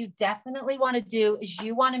thing that you definitely want to do is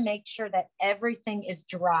you want to make sure that everything is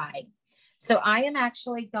dry. So I am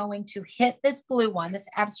actually going to hit this blue one, this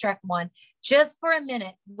abstract one, just for a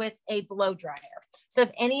minute with a blow dryer. So if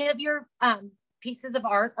any of your pieces of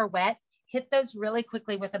art are wet, hit those really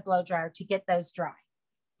quickly with a blow dryer to get those dry.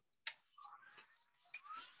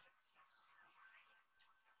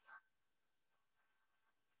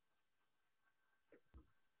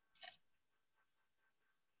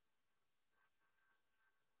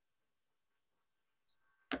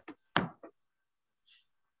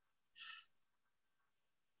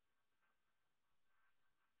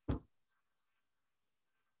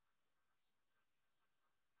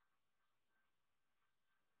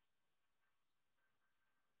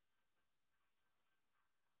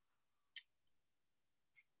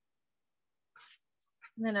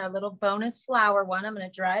 And then our little bonus flower one, I'm going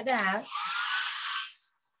to dry that.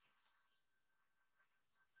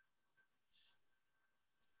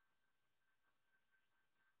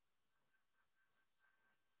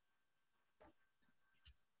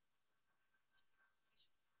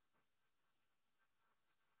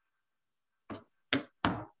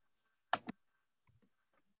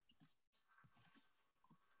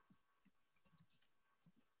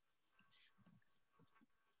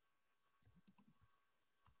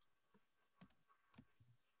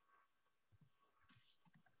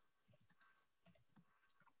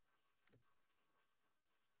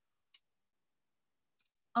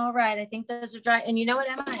 All right, I think those are dry. And you know what,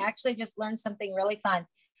 Emma? I actually just learned something really fun.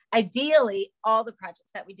 Ideally, all the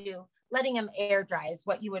projects that we do, letting them air dry is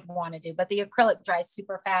what you would want to do, but the acrylic dries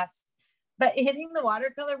super fast. But hitting the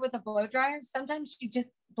watercolor with a blow dryer, sometimes you just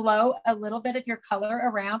blow a little bit of your color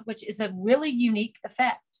around, which is a really unique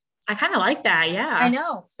effect. I kind of like that, yeah. I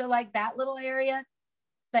know. So like that little area,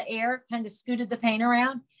 the air kind of scooted the paint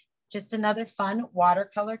around. Just another fun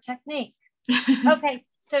watercolor technique. Okay,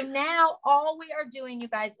 so now all we are doing, you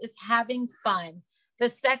guys, is having fun. The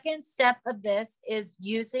second step of this is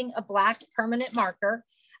using a black permanent marker.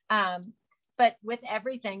 But with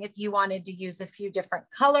everything, if you wanted to use a few different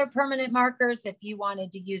color permanent markers, if you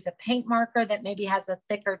wanted to use a paint marker that maybe has a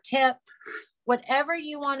thicker tip, whatever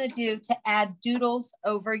you want to do to add doodles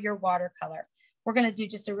over your watercolor. We're going to do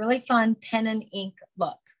just a really fun pen and ink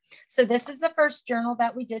look. So this is the first journal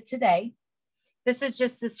that we did today. This is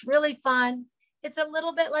just this really fun. It's a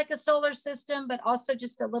little bit like a solar system, but also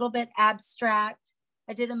just a little bit abstract.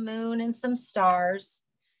 I did a moon and some stars.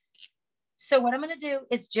 So what I'm going to do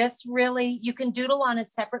is just really, you can doodle on a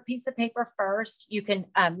separate piece of paper first. You can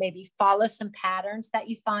maybe follow some patterns that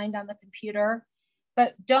you find on the computer,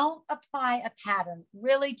 but don't apply a pattern.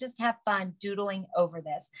 Really just have fun doodling over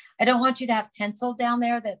this. I don't want you to have pencil down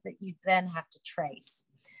there that you then have to trace.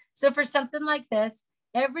 So for something like this,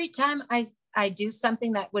 every time I do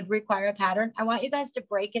something that would require a pattern, I want you guys to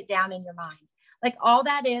break it down in your mind. Like all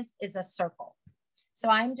that is a circle. So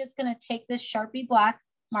I'm just going to take this Sharpie black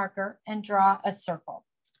marker and draw a circle.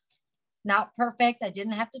 Not perfect. I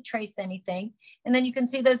didn't have to trace anything. And then you can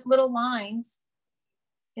see those little lines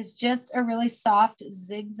is just a really soft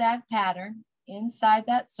zigzag pattern inside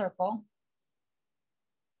that circle.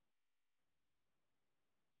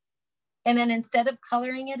 And then instead of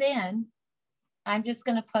coloring it in, I'm just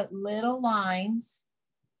going to put little lines.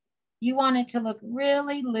 You want it to look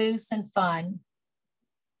really loose and fun,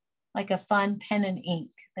 like a fun pen and ink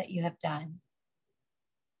that you have done.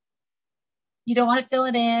 You don't want to fill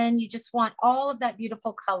it in. You just want all of that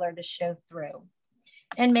beautiful color to show through.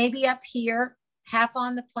 And maybe up here, half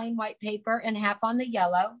on the plain white paper and half on the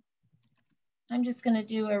yellow. I'm just going to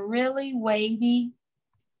do a really wavy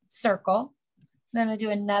circle. Then I'm going to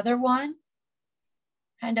do another one,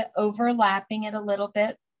 kind of overlapping it a little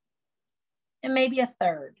bit, and maybe a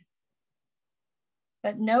third.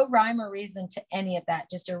 But no rhyme or reason to any of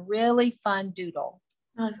that. Just a really fun doodle.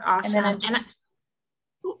 That's awesome. And then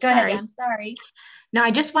Oops, go sorry. ahead, I'm sorry. No,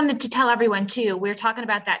 I just wanted to tell everyone too, we're talking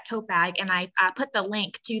about that tote bag, and I put the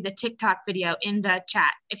link to the TikTok video in the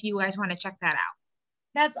chat if you guys want to check that out.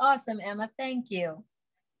 That's awesome, Emma. Thank you.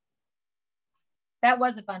 That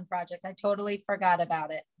was a fun project. I totally forgot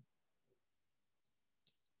about it.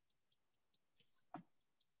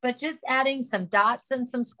 But just adding some dots and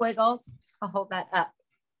some squiggles, I'll hold that up.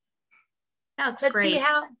 That looks But great. see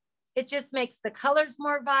how it just makes the colors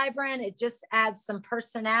more vibrant. It just adds some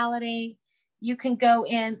personality. you can go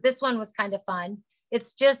in. This one was kind of fun.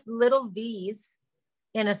 It's just little V's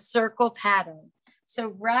in a circle pattern. So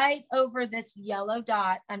right over this yellow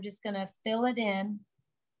dot, I'm just going to fill it in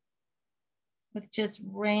with just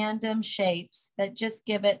random shapes that just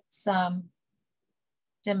give it some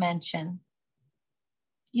dimension.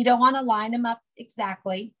 You don't want to line them up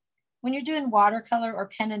exactly. When you're doing watercolor or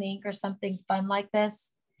pen and ink or something fun like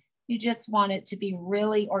this, you just want it to be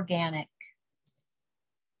really organic.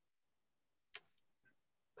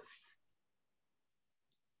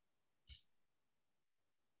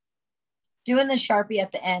 Doing the Sharpie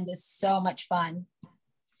at the end is so much fun.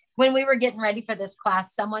 When we were getting ready for this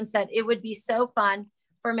class, someone said it would be so fun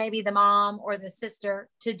for maybe the mom or the sister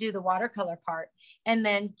to do the watercolor part and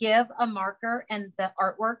then give a marker and the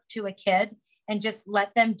artwork to a kid and just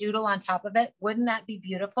let them doodle on top of it. Wouldn't that be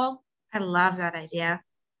beautiful? I love that idea.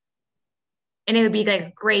 And it would be like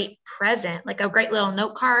a great present, like a great little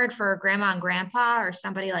note card for grandma and grandpa or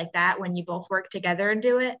somebody like that when you both work together and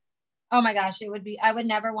do it. Oh my gosh, it would be, I would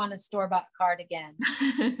never want a store-bought card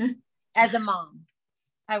again. As a mom,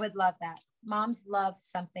 I would love that. Moms love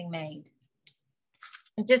something made.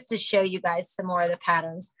 And just to show you guys some more of the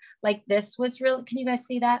patterns, like this was really, can you guys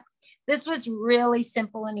see that? This was really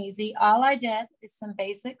simple and easy. All I did is some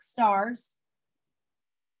basic stars.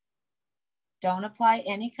 Don't apply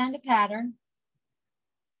any kind of pattern.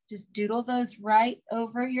 Just doodle those right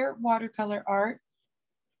over your watercolor art.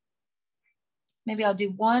 Maybe I'll do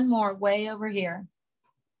one more way over here.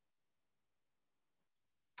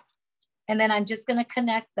 And then I'm just going to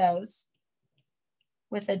connect those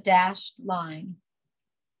with a dashed line.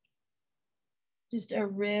 Just a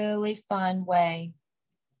really fun way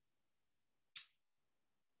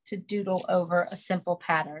to doodle over a simple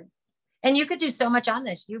pattern. And you could do so much on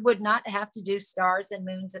this. You would not have to do stars and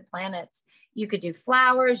moons and planets. You could do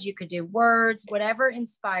flowers, you could do words, whatever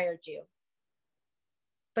inspired you.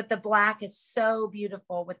 But the black is so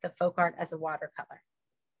beautiful with the FolkArt as a watercolor.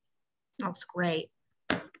 That's great.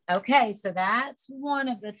 Okay, so that's one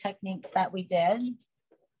of the techniques that we did.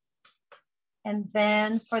 And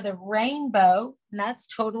then for the rainbow, and that's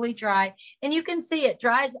totally dry. And you can see it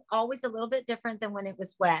dries always a little bit different than when it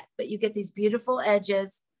was wet, but you get these beautiful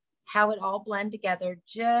edges, how it all blend together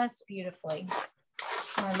just beautifully.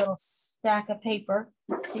 My little stack of paper.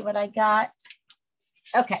 Let's see what I got.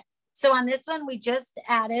 Okay, so on this one, we just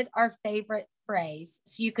added our favorite phrase.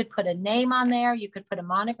 So you could put a name on there. You could put a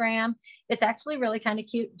monogram. It's actually really kind of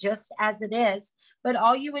cute just as it is. But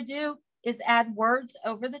all you would do is add words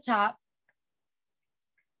over the top.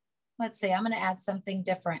 Let's see, I'm going to add something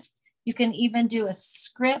different. You can even do a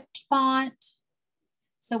script font.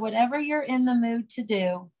 So whatever you're in the mood to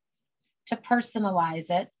do to personalize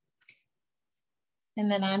it. And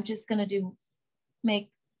then I'm just going to make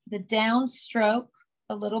the downstroke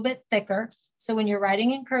a little bit thicker. So when you're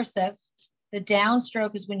writing in cursive, the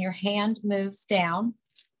downstroke is when your hand moves down.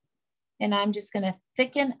 And I'm just going to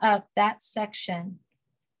thicken up that section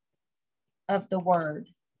of the word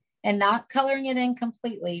and not coloring it in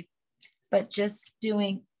completely, but just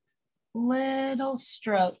doing little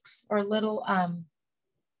strokes or little,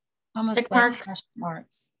 almost Tick like marks. hash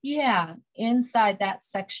marks. Yeah, inside that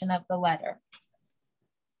section of the letter.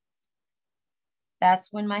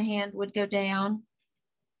 That's when my hand would go down.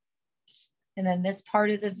 And then this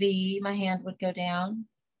part of the V, my hand would go down.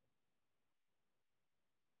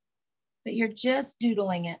 But you're just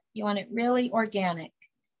doodling it. You want it really organic.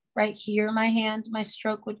 Right here, my hand, my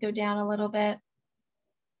stroke would go down a little bit.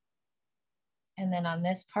 And then on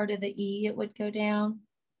this part of the E, it would go down.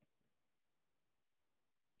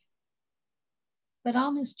 But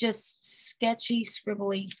almost just sketchy,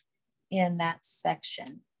 scribbly in that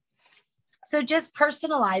section. So just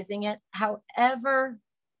personalizing it however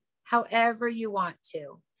you want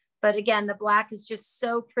to. But again, the black is just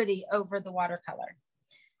so pretty over the watercolor.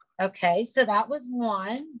 Okay, so that was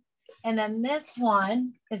one. And then this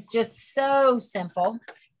one is just so simple,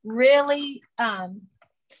 really,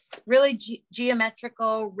 really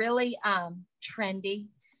geometrical, really trendy,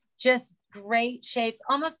 just great shapes,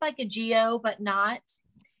 almost like a geo, but not.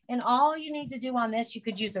 And all you need to do on this, you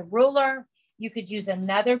could use a ruler, you could use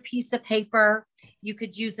another piece of paper, you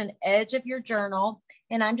could use an edge of your journal.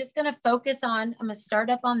 And I'm just going to focus on, I'm going to start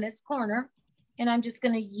up on this corner, and I'm just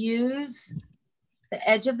going to use the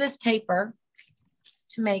edge of this paper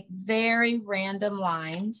to make very random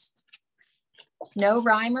lines. No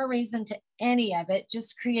rhyme or reason to any of it,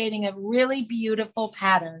 just creating a really beautiful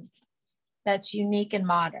pattern that's unique and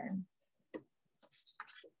modern.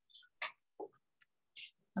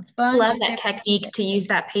 I love that technique to use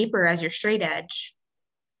that paper as your straight edge.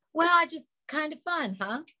 Well, just kind of fun,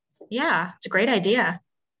 huh? Yeah, it's a great idea.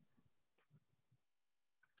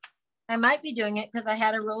 I might be doing it because I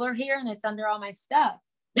had a ruler here and it's under all my stuff.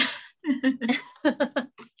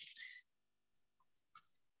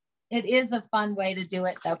 It is a fun way to do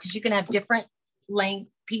it though, because you can have different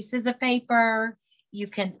length pieces of paper. You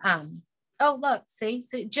can, oh, look, see,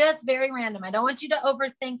 so just very random. I don't want you to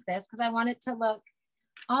overthink this because I want it to look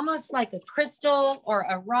almost like a crystal or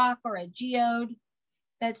a rock or a geode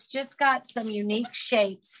that's just got some unique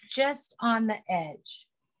shapes just on the edge.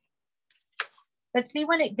 But see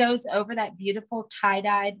when it goes over that beautiful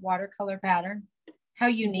tie-dyed watercolor pattern, how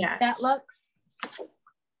unique that looks.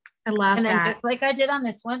 I love that. And then just like I did on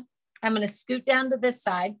this one, I'm going to scoot down to this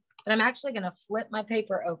side, but I'm actually going to flip my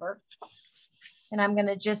paper over. And I'm going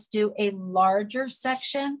to just do a larger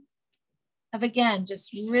section of, again,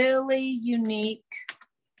 just really unique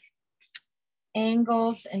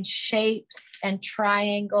angles and shapes and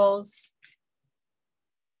triangles.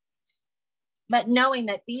 But knowing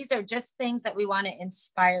that these are just things that we want to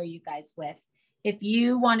inspire you guys with. If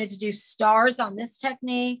you wanted to do stars on this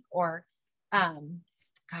technique, or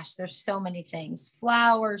gosh, there's so many things,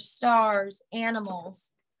 flowers, stars,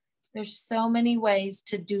 animals. There's so many ways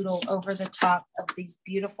to doodle over the top of these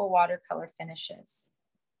beautiful watercolor finishes.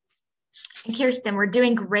 And Kirsten, we're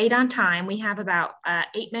doing great on time. We have about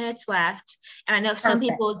 8 minutes left. And I know some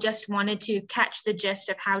people just wanted to catch the gist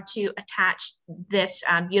of how to attach this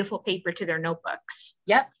beautiful paper to their notebooks.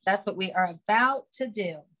 Yep, that's what we are about to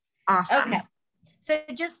do. Awesome. Okay, so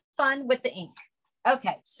just fun with the ink.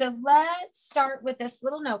 Okay, so let's start with this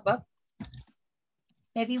little notebook.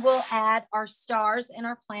 Maybe we'll add our stars and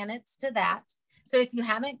our planets to that. So if you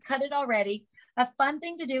haven't cut it already, a fun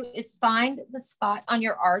thing to do is find the spot on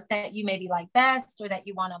your art that you maybe like best or that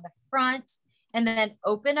you want on the front, and then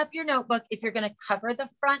open up your notebook if you're going to cover the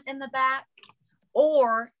front and the back,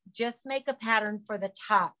 or just make a pattern for the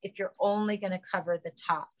top if you're only going to cover the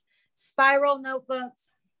top. Spiral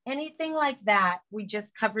notebooks, anything like that, we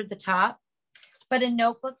just covered the top. But a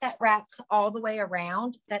notebook that wraps all the way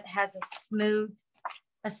around, that has a smooth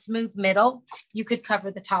middle, you could cover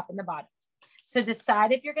the top and the bottom. So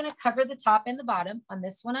decide if you're going to cover the top and the bottom. On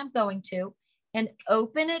this one, I'm going to, and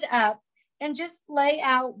open it up and just lay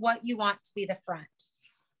out what you want to be the front.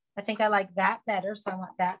 I think I like that better. So I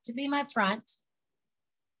want that to be my front.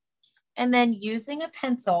 And then using a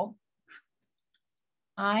pencil,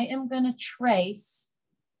 I am going to trace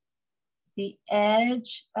the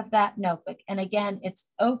edge of that notebook. And again, it's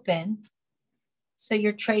open. So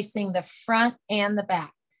you're tracing the front and the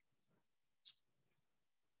back.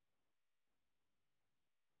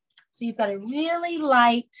 So you've got a really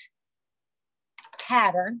light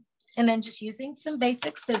pattern, and then just using some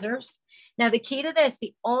basic scissors. Now the key to this,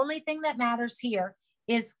 the only thing that matters here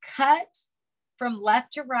is cut from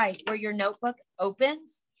left to right where your notebook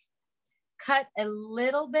opens. Cut a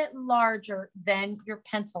little bit larger than your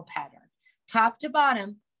pencil pattern. Top to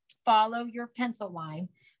bottom, follow your pencil line,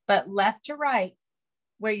 but left to right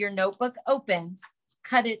where your notebook opens,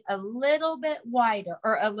 cut it a little bit wider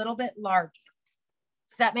or a little bit larger.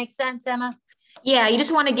 Does that make sense, Emma? Yeah, you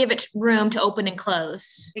just want to give it room to open and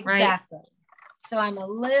close. Exactly. Right? So I'm a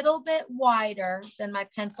little bit wider than my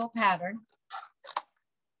pencil pattern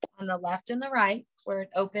on the left and the right where it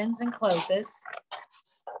opens and closes.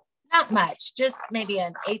 Not much, just maybe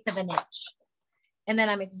 1/8 of an inch. And then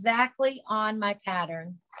I'm exactly on my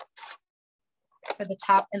pattern for the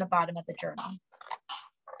top and the bottom of the journal.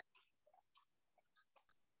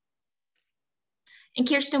 And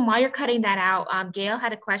Kirsten, while you're cutting that out, Gail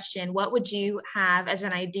had a question. What would you have as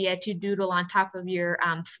an idea to doodle on top of your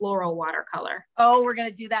floral watercolor? Oh, we're going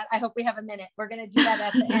to do that. I hope we have a minute. We're going to do that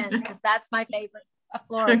at the end because that's my favorite.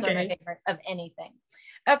 Florals are my favorite of anything.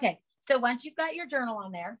 Okay, so once you've got your journal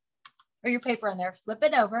on there or your paper on there, flip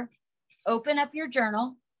it over, open up your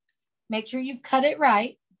journal, make sure you've cut it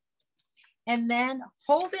right, and then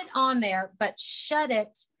hold it on there, but shut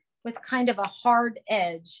it with kind of a hard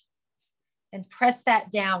edge and press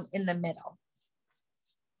that down in the middle.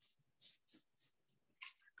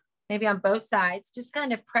 Maybe on both sides, just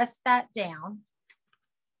kind of press that down.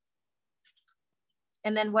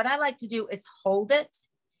 And then what I like to do is hold it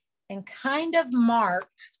and kind of mark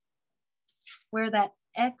where that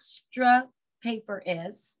extra paper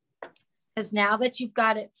is. Because now that you've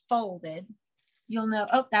got it folded, you'll know,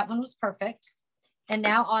 oh, that one was perfect. And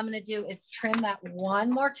now all I'm going to do is trim that one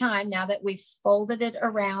more time now that we've folded it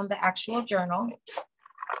around the actual journal.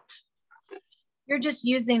 You're just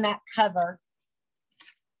using that cover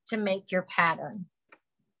to make your pattern.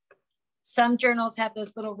 Some journals have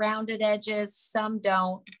those little rounded edges, some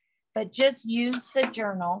don't, but just use the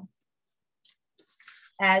journal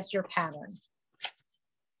as your pattern.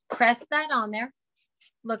 Press that on there.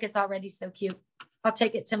 Look, it's already so cute. I'll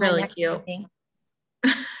take it to my Really next cute. meeting.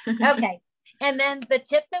 Okay. And then the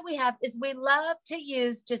tip that we have is we love to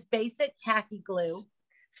use just basic tacky glue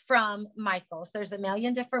from Michaels. There's a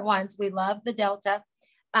million different ones. We love the Delta.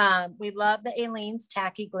 We love the Aleene's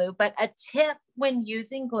tacky glue, but a tip when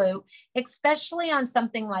using glue, especially on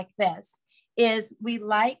something like this, is we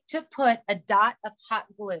like to put a dot of hot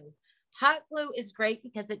glue. Hot glue is great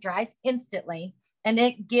because it dries instantly and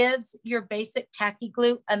it gives your basic tacky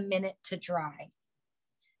glue a minute to dry.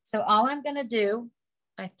 So all I'm going to do,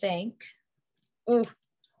 I think, oh,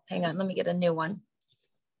 hang on, let me get a new one.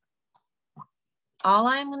 All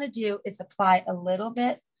I'm going to do is apply a little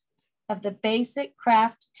bit of the basic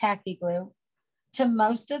craft tacky glue to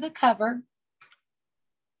most of the cover.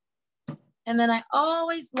 And then I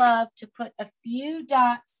always love to put a few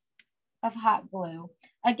dots of hot glue.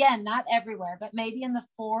 Again, not everywhere, but maybe in the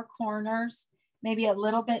 4 corners, maybe a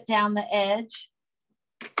little bit down the edge,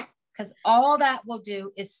 because all that will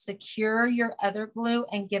do is secure your other glue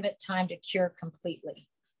and give it time to cure completely.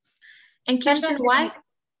 And Kirsten, why?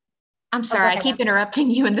 I'm sorry, I keep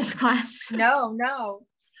interrupting you in this class. No, no.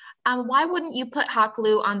 Why wouldn't you put hot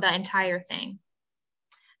glue on the entire thing?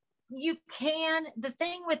 You can. The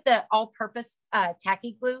thing with the all-purpose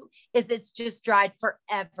tacky glue is it's just dried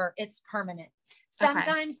forever. It's permanent.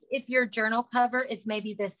 Sometimes if your journal cover is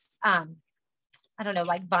maybe this, I don't know,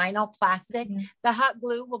 like vinyl plastic, the hot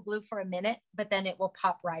glue will glue for a minute, but then it will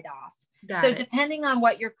pop right off. So depending on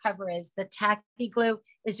what your cover is, the tacky glue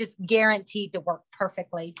is just guaranteed to work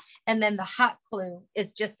perfectly. And then the hot glue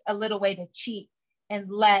is just a little way to cheat and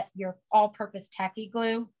let your all-purpose tacky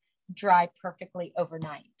glue dry perfectly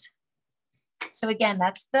overnight. So again,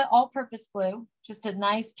 that's the all-purpose glue, just a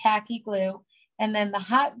nice tacky glue. And then the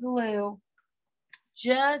hot glue,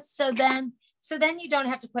 just so then you don't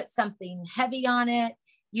have to put something heavy on it.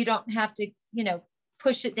 You don't have to, you know,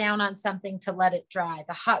 push it down on something to let it dry.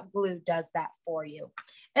 The hot glue does that for you.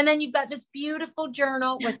 And then you've got this beautiful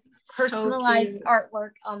journal with personalized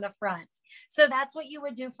artwork on the front. So that's what you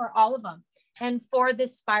would do for all of them. And for the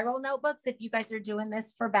spiral notebooks, if you guys are doing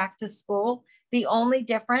this for back to school, the only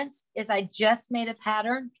difference is I just made a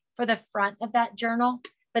pattern for the front of that journal,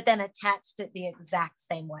 but then attached it the exact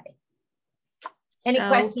same way. Any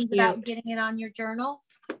questions about getting it on your journals?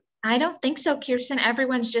 I don't think so, Kirsten.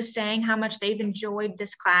 Everyone's just saying how much they've enjoyed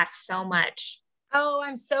this class so much. Oh,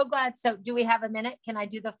 I'm so glad. So do we have a minute? Can I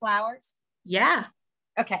do the flowers? Yeah.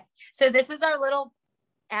 Okay. So this is our little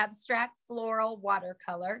abstract floral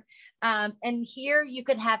watercolor. And here you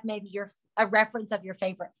could have maybe a reference of your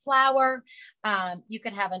favorite flower. You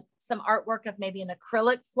could have some artwork of maybe an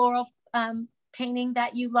acrylic floral painting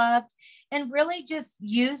that you loved, and really just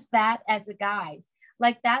use that as a guide.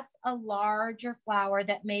 Like that's a larger flower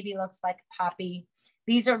that maybe looks like a poppy.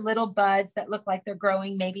 These are little buds that look like they're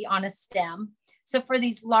growing maybe on a stem. So for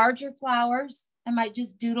these larger flowers, I might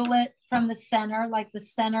just doodle it from the center, like the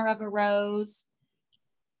center of a rose.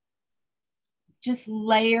 Just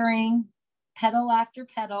layering petal after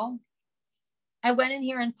petal. I went in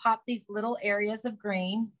here and popped these little areas of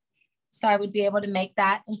green, so I would be able to make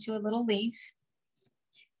that into a little leaf.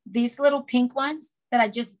 These little pink ones that I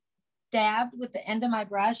just dabbed with the end of my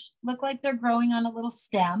brush look like they're growing on a little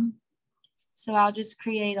stem. So I'll just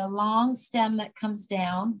create a long stem that comes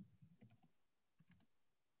down.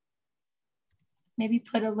 Maybe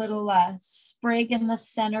put a little sprig in the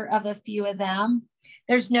center of a few of them.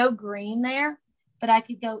 There's no green there, but I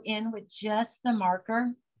could go in with just the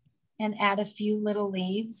marker and add a few little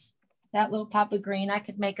leaves. That little pop of green, I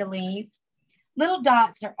could make a leaf. Little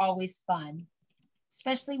dots are always fun,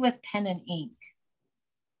 especially with pen and ink.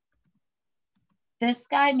 This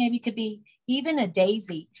guy maybe could be even a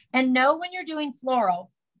daisy. And know when you're doing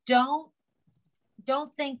floral, don't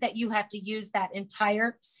think that you have to use that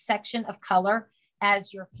entire section of color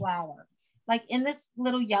as your flower. Like in this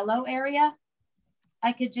little yellow area,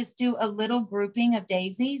 I could just do a little grouping of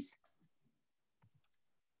daisies.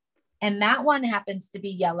 And that one happens to be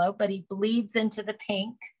yellow, but he bleeds into the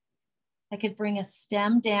pink. I could bring a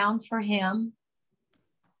stem down for him.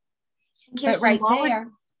 Kirsten,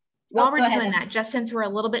 while we're doing that, just since we're a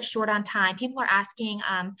little bit short on time, people are asking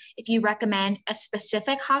if you recommend a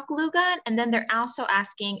specific hot glue gun, and then they're also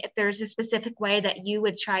asking if there's a specific way that you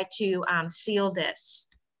would try to seal this.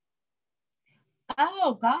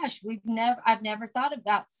 Oh gosh, I've never thought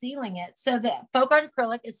about sealing it. So the FolkArt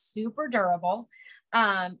acrylic is super durable.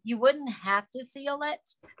 You wouldn't have to seal it,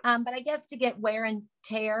 but I guess to get wear and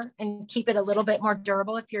tear and keep it a little bit more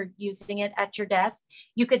durable, if you're using it at your desk,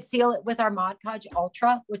 you could seal it with our Mod Podge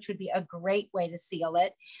Ultra, which would be a great way to seal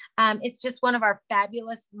it. It's just one of our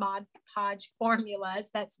fabulous Mod Podge formulas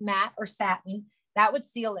that's matte or satin. That would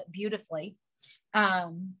seal it beautifully.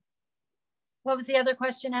 What was the other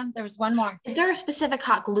question, Em? There was one more. Is there a specific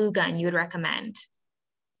hot glue gun you would recommend?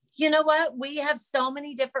 You know what? We have so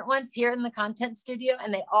many different ones here in the content studio,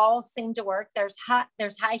 and they all seem to work. There's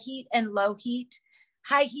high heat and low heat.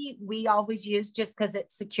 High heat we always use just because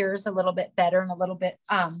it secures a little bit better and a little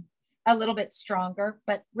bit stronger,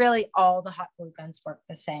 but really all the hot glue guns work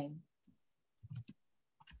the same.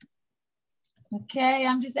 Okay,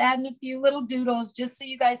 I'm just adding a few little doodles just so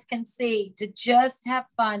you guys can see, to just have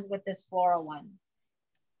fun with this floral one.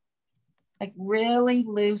 Like really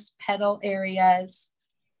loose petal areas,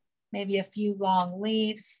 maybe a few long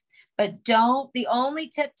leaves, but the only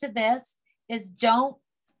tip to this is don't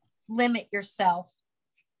limit yourself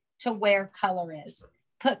to where color is.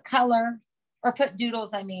 Put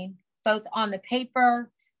doodles, both on the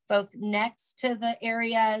paper, both next to the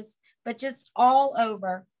areas, but just all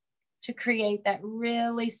over, to create that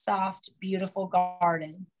really soft, beautiful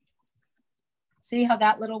garden. See how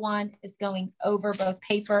that little one is going over both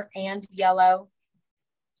paper and yellow?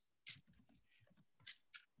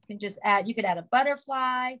 You can just add, you could add a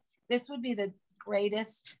butterfly. This would be the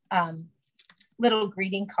greatest little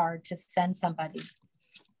greeting card to send somebody.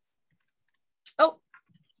 Oh,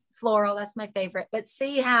 floral, that's my favorite. But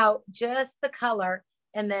see how just the color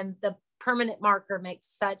and then the permanent marker makes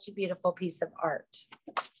such a beautiful piece of art.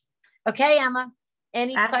 Okay, Emma,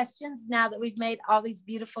 any questions now that we've made all these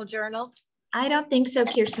beautiful journals? I don't think so,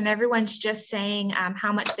 Kirsten. Everyone's just saying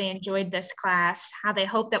how much they enjoyed this class, how they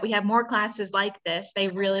hope that we have more classes like this. They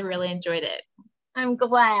really, really enjoyed it. I'm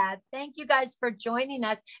glad. Thank you guys for joining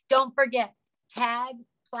us. Don't forget, tag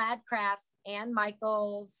Plaid Crafts and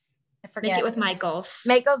Michael's. I forget. Make it with Michael's.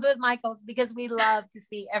 Michael's with Michael's, because we love to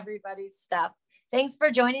see everybody's stuff. Thanks for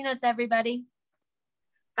joining us, everybody.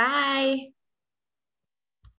 Bye.